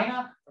in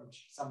China from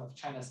some of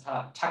China's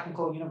top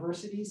technical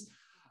universities.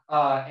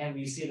 And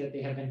we see that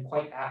they have been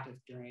quite active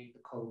during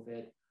the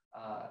COVID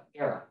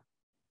era.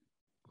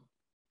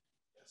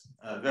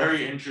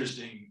 Very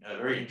interesting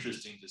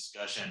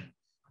discussion.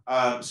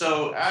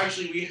 So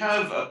actually, we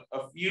have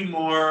a few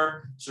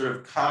more sort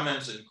of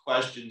comments and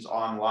questions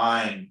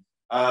online.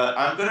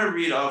 I'm going to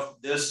read off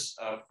this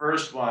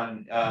first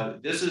one.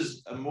 This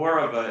is more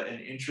of an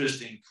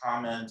interesting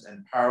comment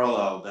and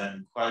parallel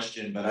than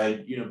question, but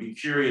I'd be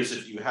curious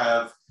if you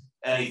have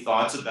any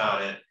thoughts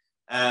about it.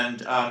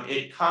 And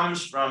it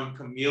comes from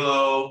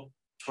Camilo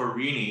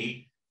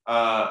Torini,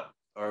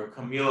 or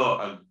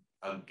Camilo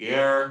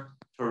Aguirre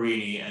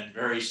Torini, and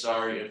very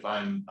sorry if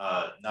I'm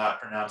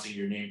not pronouncing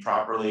your name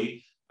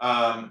properly,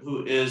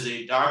 who is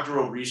a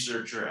doctoral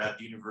researcher at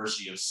the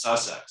University of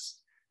Sussex.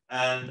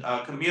 And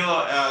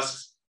Camilo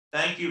asks,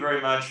 thank you very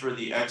much for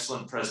the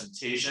excellent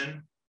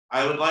presentation.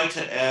 I would like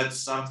to add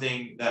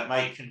something that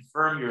might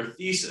confirm your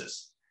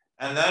thesis.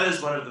 And that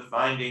is one of the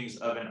findings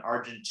of an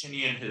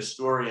Argentinian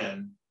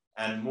historian,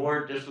 and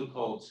more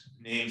difficult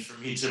names for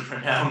me to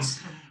pronounce,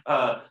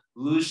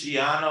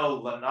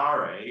 Luciano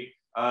Lanare,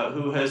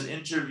 who has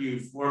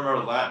interviewed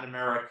former Latin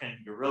American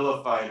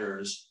guerrilla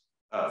fighters.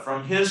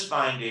 From his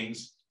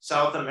findings,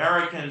 South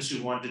Americans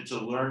who wanted to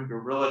learn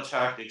guerrilla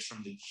tactics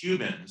from the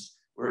Cubans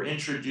were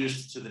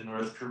introduced to the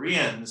North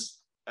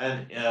Koreans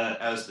and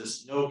as the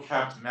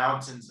snow-capped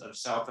mountains of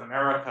South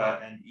America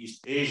and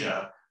East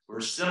Asia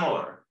were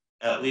similar,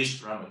 at least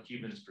from a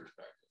Cuban's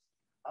perspective.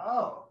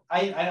 Oh,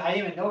 I didn't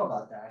even know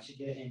about that. I should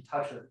get in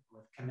touch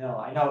with Camille.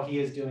 I know he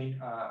is doing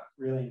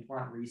really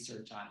important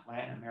research on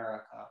Latin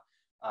America,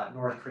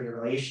 North Korea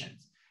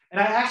relations. And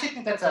I actually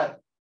think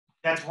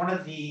that's one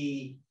of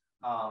the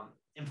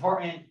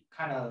important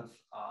kind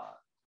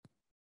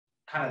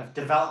of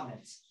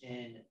developments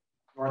in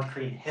North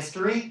Korean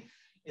history,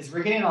 is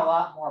we're getting a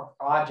lot more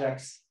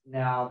projects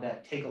now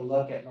that take a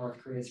look at North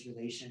Korea's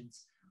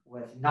relations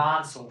with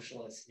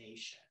non-socialist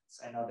nations.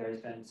 I know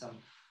there's been some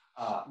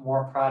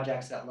more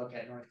projects that look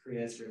at North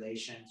Korea's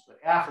relations with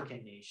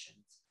African nations.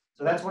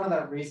 So that's one of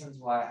the reasons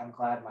why I'm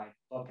glad my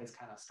book has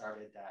kind of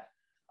started that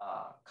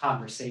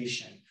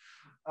conversation.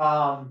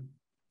 But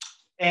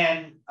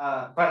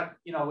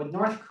with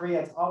North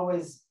Korea, it's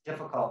always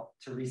difficult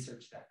to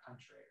research that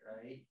country,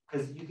 right?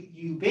 Because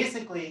you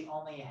basically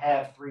only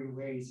have 3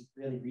 ways of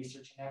really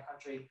researching that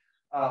country.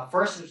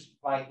 First is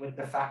with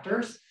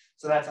defectors.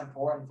 So that's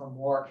important for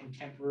more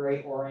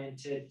contemporary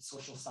oriented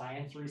social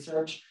science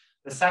research.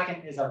 The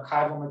second is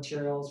archival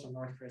materials from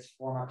North Korea's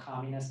former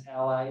communist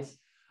allies.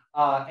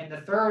 And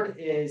the third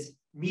is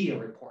media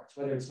reports,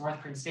 whether it's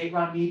North Korean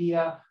state-run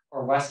media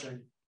or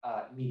Western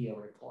media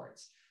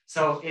reports.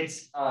 So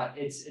it's a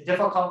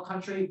difficult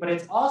country, but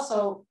it's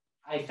also,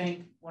 I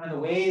think, one of the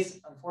ways,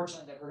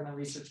 unfortunately, that we're going to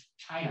research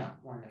China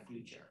more in the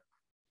future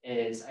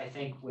is, I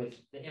think, with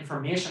the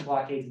information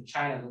blockades in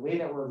China, the way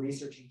that we're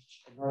researching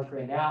North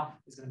Korea now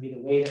is going to be the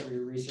way that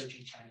we're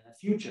researching China in the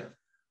future,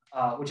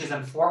 which is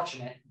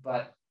unfortunate,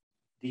 but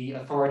the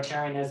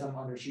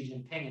authoritarianism under Xi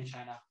Jinping in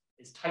China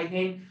is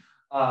tightening,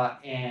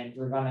 and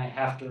we're going to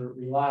have to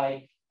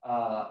rely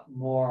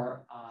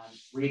more on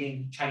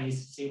reading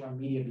Chinese state-run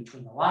media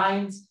between the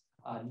lines,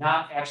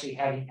 not actually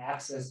having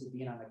access to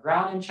being on the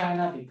ground in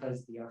China,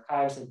 because the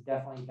archives have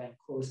definitely been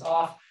closed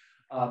off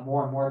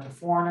more and more to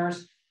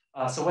foreigners.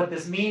 So what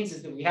this means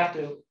is that we have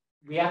to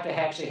we have to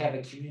actually have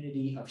a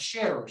community of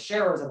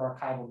sharers of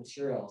archival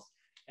materials.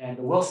 And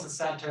the Wilson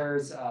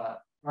Center's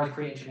North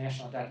Korea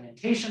International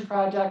Documentation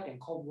Project and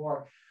Cold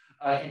War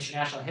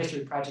International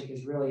History Project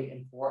is really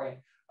important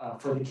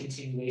for the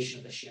continuation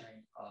of the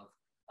sharing of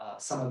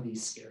some of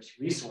these scarce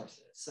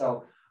resources.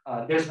 So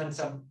there's been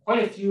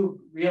quite a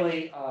few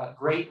really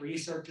great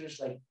researchers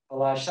like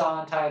Balazs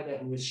Shalantai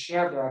who has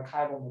shared their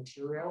archival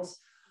materials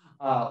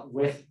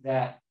with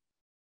that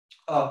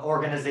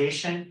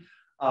organization.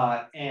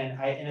 And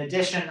in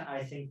addition,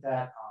 I think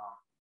that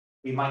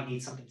we might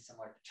need something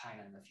similar to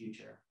China in the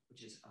future,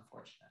 which is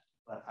unfortunate.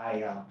 But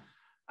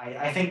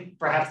I think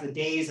perhaps the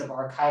days of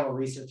archival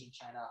research in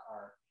China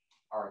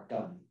are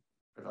done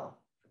for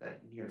the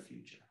near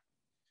future.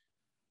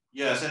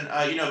 Yes, and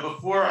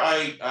before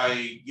I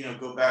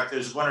go back,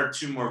 there's one or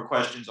two more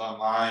questions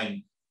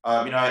online.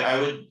 I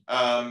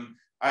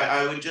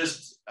would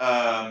just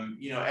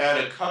add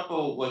a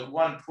couple, like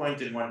one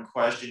point and one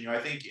question. I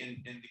think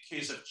in the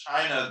case of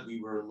China,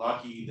 we were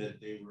lucky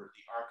that the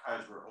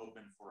archives were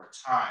open for a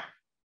time.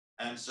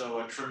 And so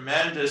a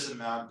tremendous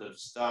amount of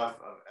stuff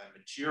and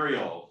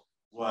material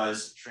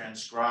was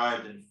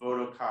transcribed and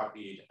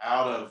photocopied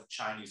out of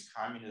Chinese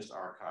communist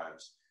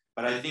archives.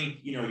 But I think,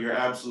 you're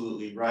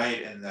absolutely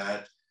right in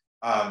that,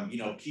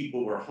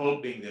 people were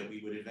hoping that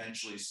we would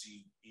eventually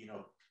see,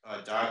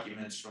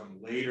 documents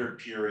from later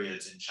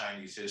periods in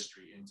Chinese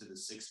history into the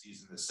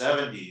 60s and the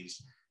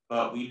 70s,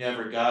 but we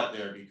never got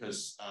there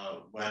because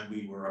when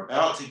we were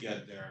about to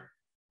get there,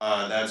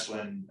 that's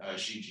when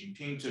Xi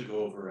Jinping took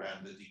over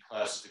and the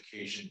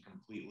declassification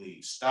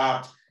completely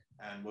stopped,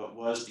 and what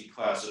was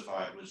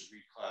declassified was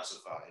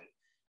reclassified.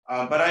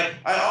 But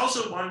I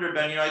also wonder,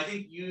 Ben, I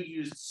think you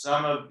used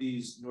some of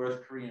these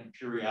North Korean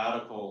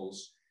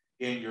periodicals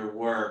in your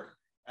work,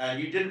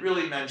 and you didn't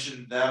really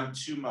mention them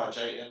too much,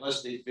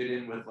 unless they fit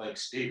in with like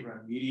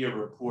state-run media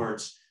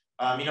reports.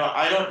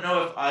 I don't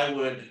know if I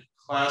would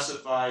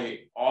classify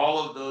all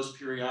of those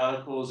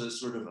periodicals as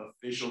sort of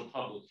official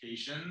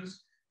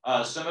publications.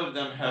 Some of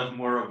them have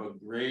more of a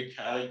gray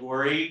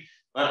category,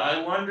 but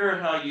I wonder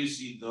how you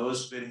see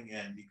those fitting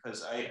in,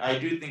 because I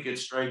do think it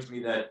strikes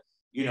me that,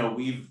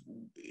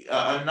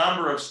 a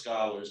number of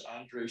scholars,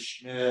 Andre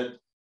Schmidt,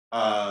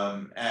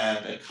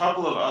 and a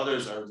couple of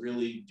others are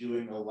really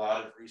doing a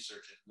lot of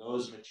research in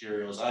those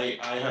materials. I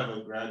have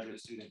a graduate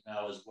student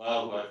now as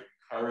well who I've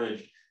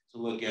encouraged to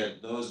look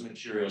at those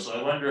materials. So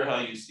I wonder how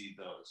you see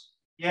those.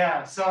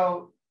 Yeah,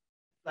 so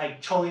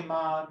like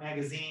Cholima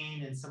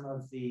magazine and some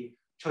of the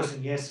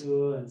Chosun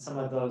Yesu and some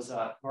of those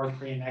North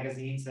Korean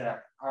magazines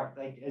that are,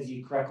 like, as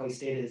you correctly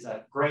stated, is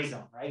a gray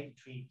zone, right?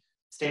 Between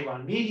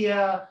state-run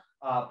media,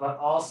 but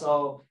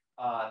also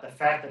the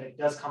fact that it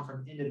does come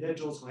from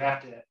individuals who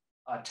have to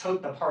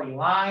tote the party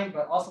line,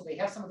 but also they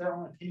have some of their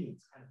own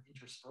opinions kind of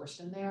interspersed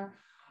in there.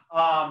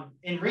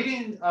 In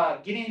reading,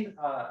 getting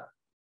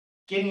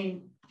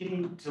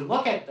to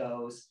look at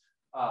those,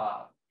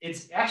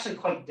 it's actually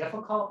quite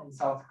difficult in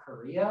South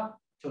Korea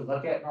to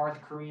look at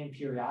North Korean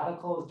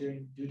periodicals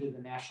due to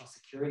the national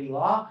security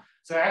law.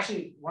 So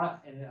actually,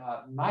 in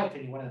my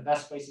opinion, one of the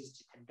best places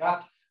to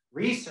conduct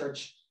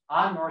research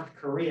on North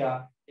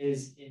Korea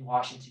is in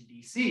Washington,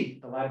 D.C.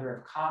 The Library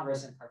of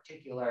Congress in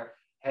particular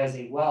has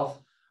a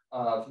wealth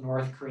of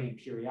North Korean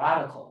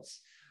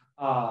periodicals.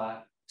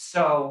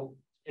 So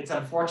it's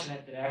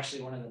unfortunate that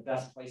actually one of the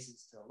best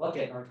places to look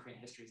at North Korean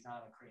history is not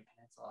on the Korean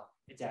Peninsula,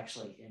 it's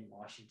actually in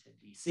Washington,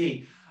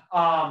 D.C.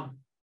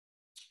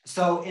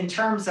 So in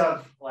terms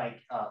of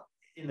like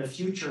in the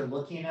future,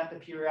 looking at the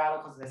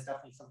periodicals, that's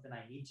definitely something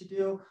I need to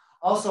do.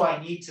 Also,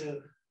 I need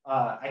to,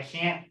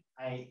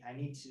 I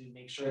need to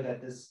make sure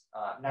that this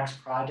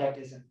next project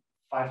isn't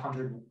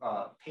 500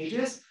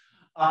 pages.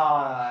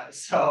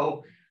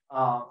 So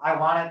I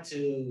wanted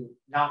to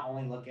not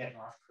only look at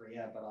North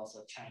Korea, but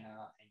also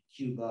China and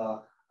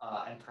Cuba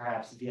and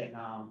perhaps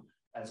Vietnam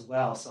as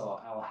well. So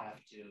I will have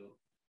to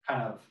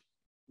kind of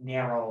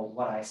narrow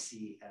what I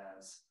see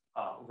as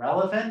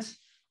relevant,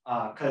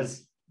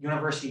 because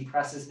university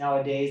presses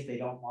nowadays, they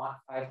don't want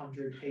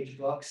 500-page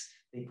books.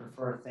 They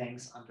prefer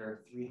things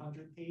under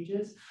 300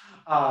 pages.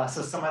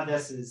 So some of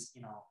this is,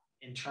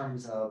 in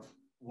terms of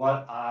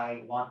what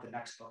I want the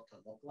next book to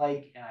look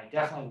like. And I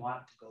definitely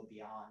want to go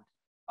beyond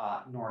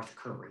North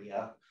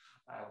Korea.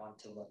 I want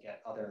to look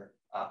at other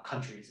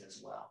countries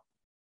as well.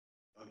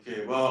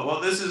 Okay, well,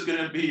 this is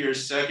going to be your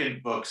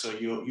second book, so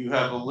you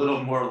have a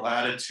little more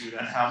latitude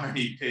on how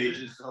many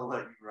pages they'll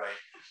let you write.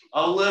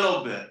 A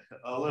little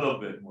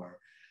bit more.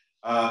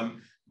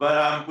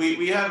 But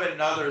we have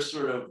another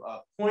sort of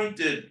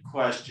pointed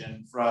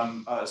question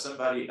from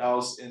somebody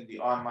else in the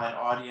online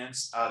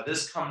audience.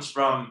 This comes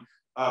from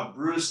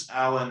Bruce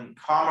Allen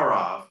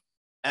Komarov,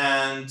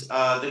 and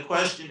the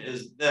question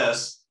is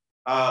this.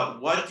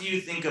 What do you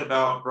think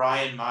about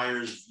Brian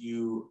Meyer's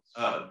view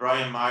of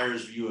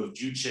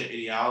Juche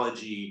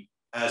ideology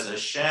as a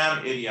sham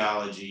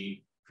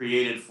ideology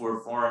created for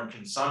foreign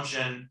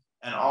consumption,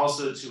 and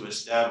also to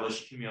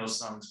establish Kim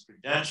Il-sung's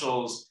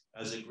credentials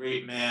as a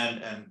great man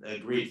and a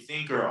great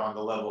thinker on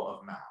the level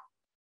of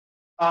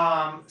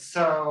Mao?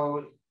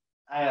 So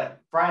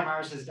Brian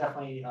Myers has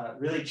definitely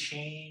really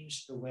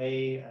changed the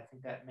way I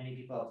think that many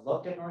people have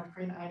looked at North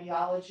Korean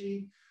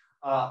ideology.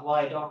 While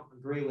I don't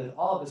agree with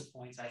all of his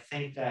points, I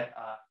think that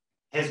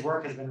his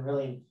work has been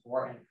really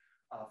important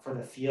for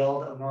the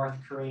field of North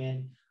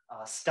Korean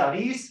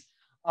studies.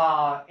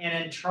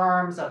 And in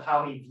terms of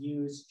how he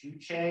views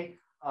Juche,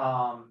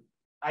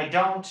 I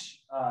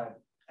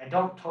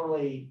don't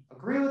totally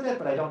agree with it,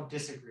 but I don't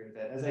disagree with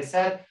it. As I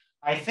said,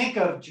 I think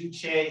of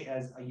Juche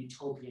as a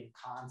utopian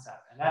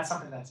concept, and that's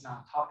something that's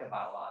not talked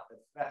about a lot. The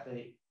fact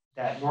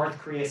that North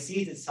Korea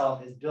sees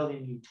itself as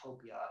building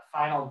utopia, a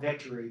final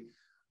victory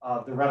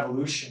of the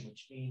revolution,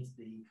 which means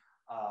the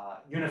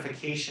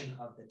unification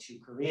of the two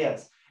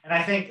Koreas. And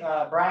I think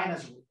Brian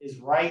is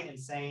right in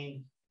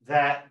saying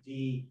that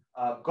the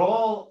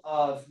goal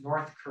of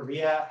North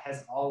Korea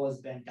has always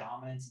been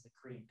dominance of the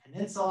Korean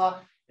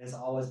Peninsula. It has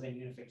always been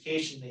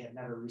unification. They have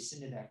never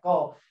rescinded that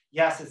goal.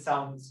 Yes, it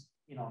sounds,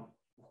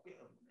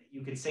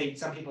 you could say,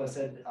 some people have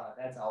said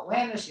that's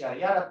outlandish, yada,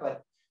 yada,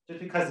 but just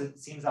because it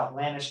seems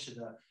outlandish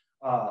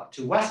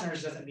to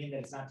Westerners doesn't mean that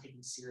it's not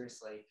taken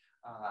seriously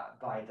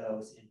by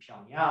those in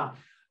Pyongyang.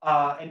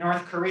 In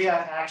North Korea,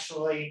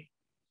 actually,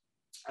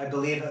 I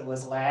believe it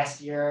was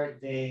last year,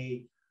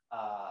 they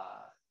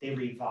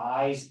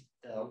revised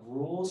the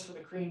rules for the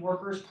Korean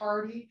Workers'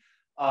 Party,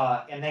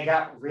 and they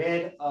got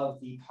rid of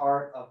the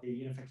part of the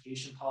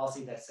unification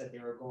policy that said they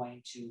were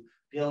going to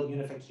build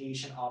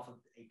unification off of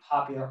a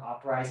popular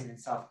uprising in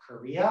South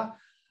Korea.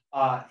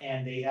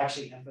 And they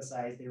actually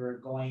emphasized they were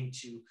going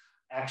to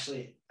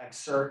actually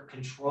exert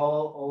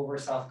control over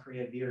South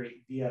Korea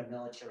via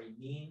military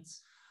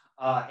means.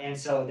 And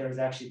so there's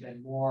actually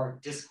been more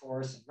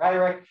discourse and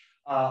rhetoric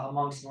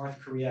amongst North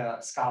Korea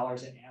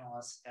scholars and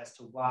analysts as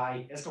to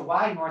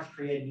why North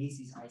Korea needs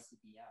these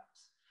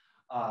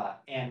ICBMs.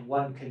 And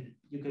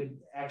you could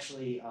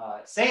actually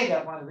say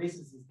that one of the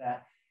reasons is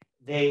that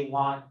they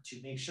want to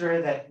make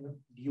sure that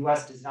the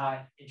US does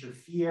not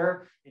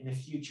interfere in the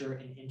future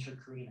in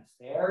inter-Korean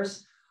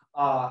affairs.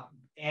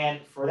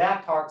 And for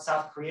that part,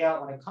 South Korea,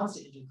 when it comes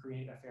to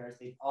inter-Korean affairs,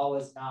 they've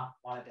always not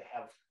wanted to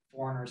have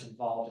foreigners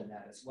involved in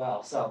that as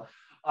well. So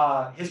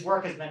his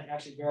work has been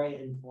actually very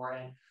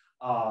important,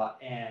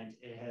 and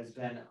it has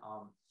been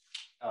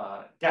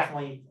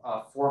definitely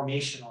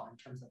formational in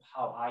terms of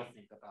how I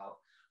think about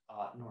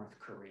North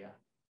Korea.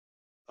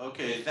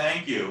 Okay,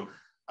 thank you.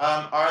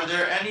 Are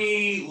there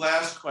any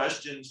last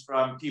questions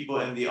from people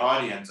in the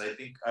audience? I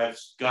think I've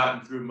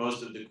gotten through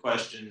most of the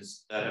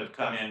questions that have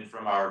come in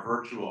from our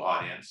virtual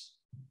audience.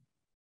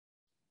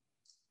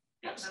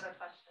 Yes. Another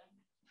question.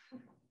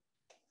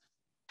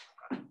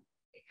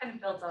 It kind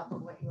of builds off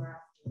of what you were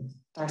asking.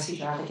 Darcy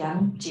Drab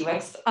again,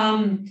 GWIKS.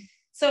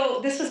 So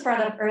this was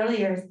brought up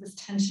earlier, is this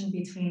tension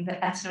between the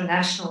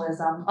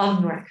ethno-nationalism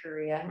of North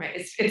Korea, right?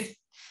 It's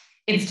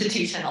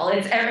institutional.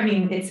 It's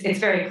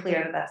very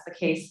clear that that's the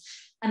case.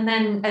 And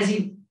then, as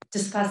you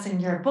discuss in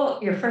your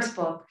book, your first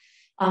book,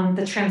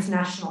 the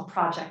transnational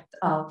project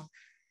of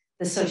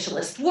the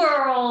socialist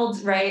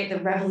world, right? The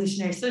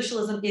revolutionary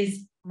socialism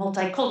is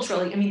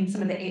multicultural. I mean,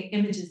 some of the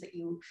images that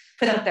you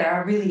put up there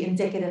are really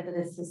indicative that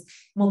it's this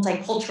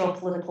multicultural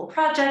political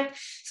project.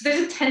 So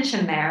there's a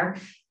tension there.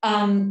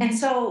 And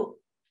so,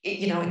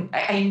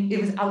 it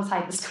was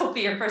outside the scope of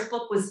your first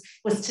book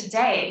was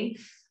today,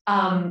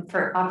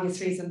 for obvious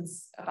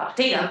reasons about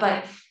data,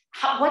 but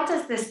what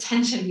does this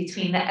tension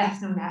between the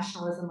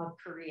ethno-nationalism of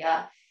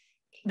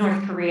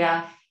North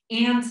Korea,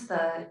 and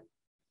the,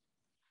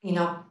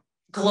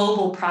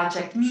 global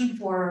project mean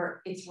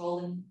for its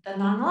role in the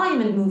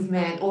non-alignment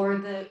movement, or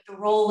the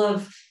role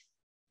of,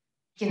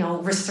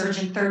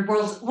 resurgent third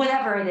worlds,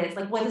 whatever it is?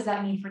 Like, what does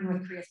that mean for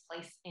North Korea's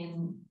place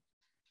in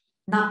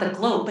not the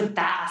globe, but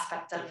that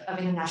aspect of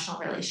international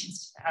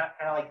relations?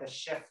 Kind of like the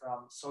shift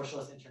from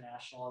socialist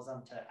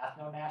internationalism to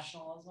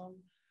ethno-nationalism.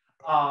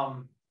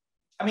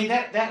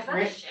 That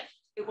a shift.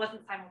 It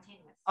wasn't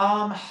simultaneous.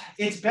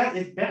 It's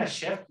been a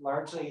shift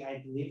largely,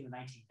 I believe, in the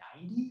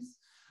 1990s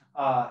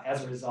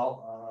as a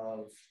result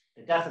of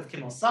the death of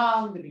Kim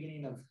Il-sung, the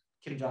beginning of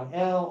Kim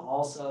Jong-il,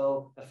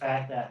 also the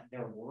fact that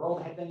their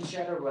world had been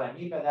shattered. What I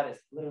mean by that is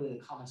literally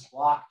the communist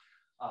bloc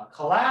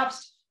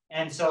collapsed,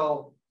 and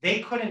so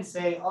they couldn't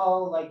say,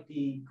 oh, like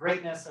the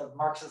greatness of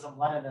Marxism,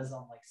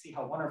 Leninism, like see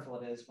how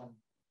wonderful it is when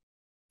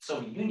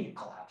Soviet Union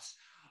collapsed.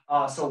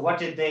 So what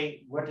did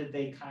they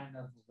kind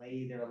of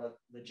lay their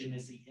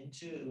legitimacy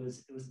into? It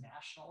was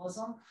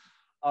nationalism.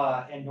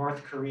 In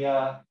North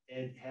Korea,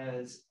 it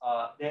has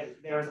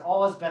there's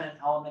always been an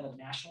element of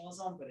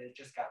nationalism, but it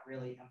just got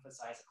really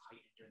emphasized and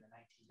heightened during the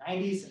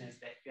 1990s, and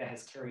that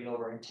has carried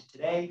over into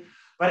today.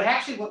 But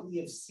actually, what we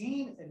have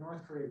seen in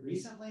North Korea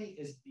recently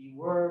is the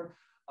word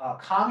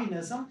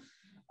communism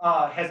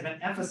has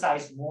been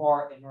emphasized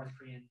more in North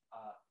Korean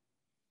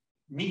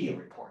media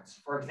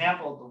reports. For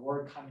example, the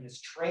word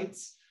communist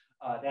traits.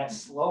 That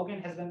slogan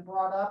has been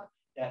brought up,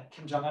 that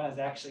Kim Jong-un has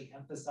actually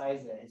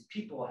emphasized that his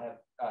people have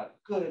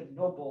good,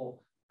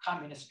 noble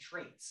communist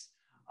traits,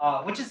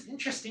 which is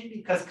interesting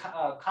because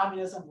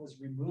communism was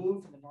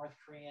removed from the North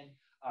Korean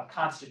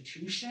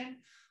constitution,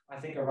 I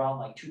think around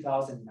like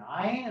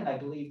 2009, and I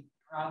believe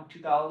around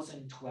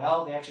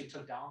 2012, they actually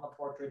took down the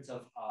portraits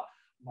of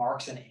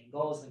Marx and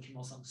Engels in Kim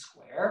Il-sung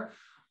Square.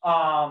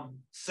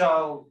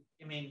 So,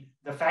 I mean,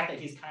 the fact that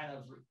he's kind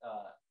of,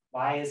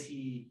 why is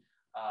he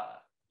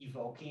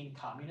evoking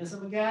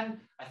communism again?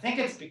 I think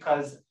it's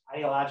because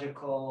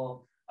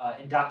ideological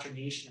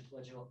indoctrination and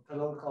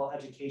political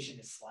education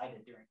is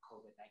slighted during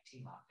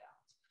COVID-19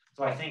 lockdowns.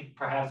 So I think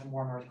perhaps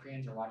more North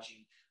Koreans are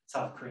watching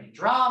South Korean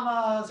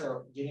dramas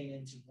or getting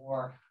into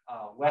more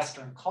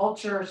Western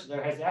culture. So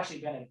there has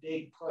actually been a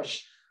big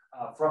push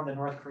from the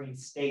North Korean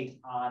state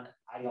on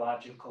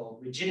ideological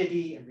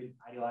rigidity and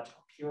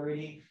ideological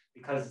purity,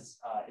 because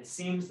it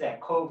seems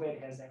that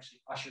COVID has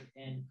actually ushered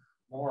in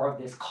more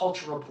of this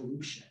cultural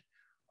pollution,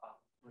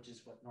 which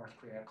is what North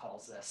Korea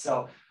calls this.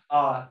 So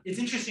it's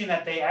interesting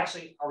that they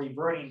actually are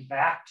reverting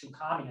back to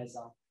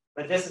communism,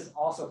 but this is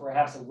also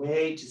perhaps a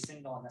way to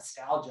signal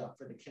nostalgia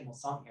for the Kim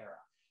Il-sung era.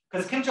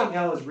 Because Kim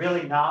Jong-il is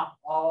really not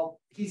all,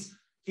 he's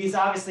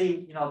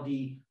obviously, you know,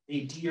 the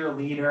dear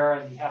leader,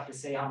 and you have to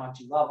say how much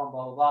you love him,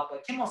 blah, blah, blah.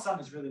 But Kim Il-sung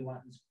is really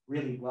one who's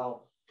really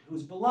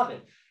who's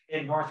beloved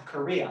in North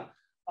Korea.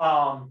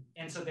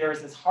 And so there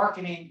is this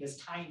hearkening, this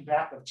tying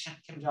back of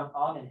Kim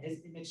Jong-un and his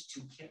image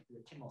to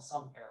the Kim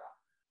Il-sung era,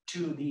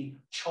 to the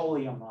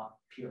Cholyama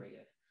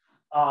period.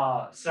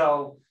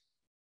 So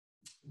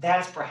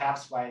that's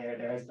perhaps why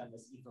there has been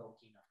this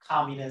evoking of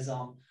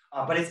communism.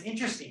 But it's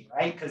interesting,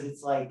 right? Because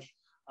it's like,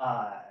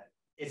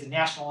 it's a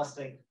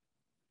nationalistic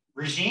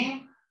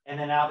regime, and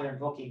then now they're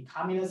invoking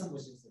communism,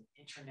 which is an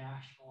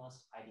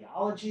internationalist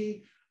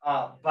ideology.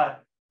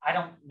 But I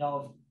don't know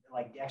if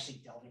like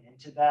actually delving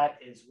into that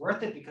is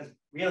worth it, because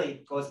really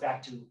it goes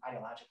back to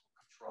ideological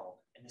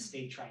control and the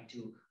state trying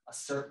to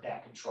assert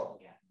that control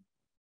again,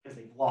 because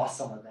they've lost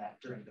some of that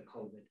during the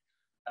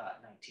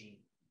COVID-19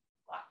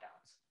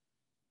 lockdowns.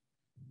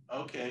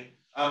 Okay,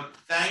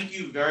 thank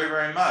you very,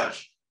 very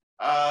much.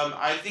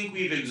 I think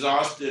we've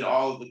exhausted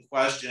all of the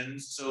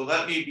questions. So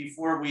let me,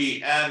 before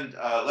we end,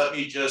 let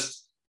me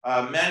just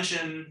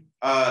mention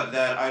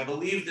that I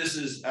believe this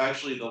is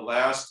actually the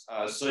last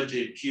Soh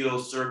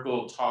Jaipil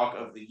Circle talk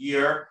of the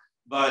year.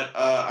 But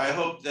I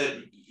hope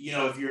that, you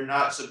know, if you're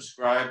not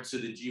subscribed to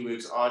the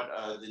GWIKS,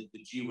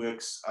 the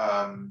GWIKS,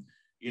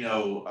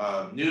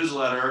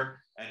 newsletter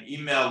and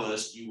email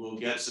list, you will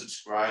get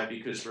subscribed,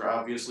 because we're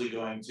obviously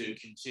going to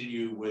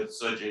continue with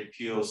Soh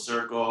Jaipil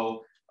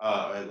Circle,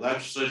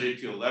 Soh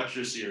Jaipil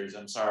lecture series,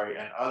 and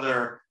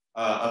other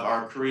of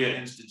our Korea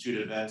Institute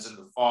events in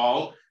the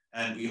fall.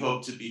 And we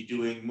hope to be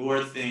doing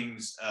more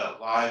things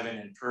live and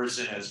in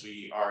person as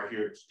we are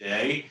here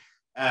today.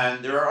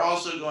 And there are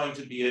also going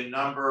to be a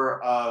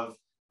number of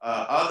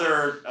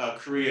other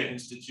Korea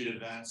Institute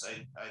events.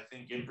 I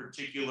think in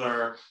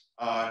particular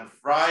on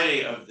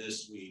Friday of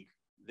this week,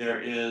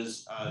 there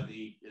is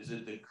the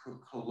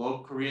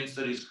Korean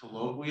Studies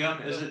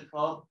Colloquium, is it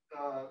called?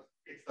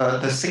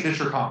 The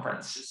signature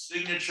conference. The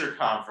signature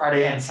conference.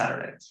 Friday and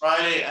Saturday.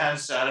 Friday and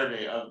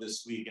Saturday of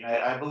this week. And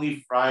I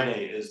believe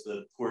Friday is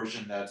the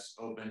portion that's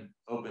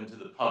open to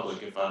the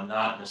public, if I'm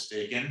not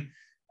mistaken.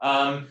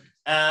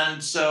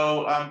 And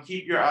so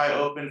keep your eye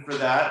open for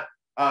that.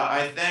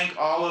 I thank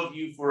all of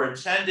you for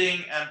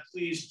attending, and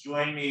please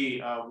join me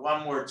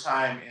one more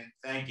time in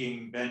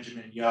thanking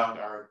Benjamin Young,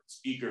 our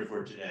speaker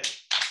for today.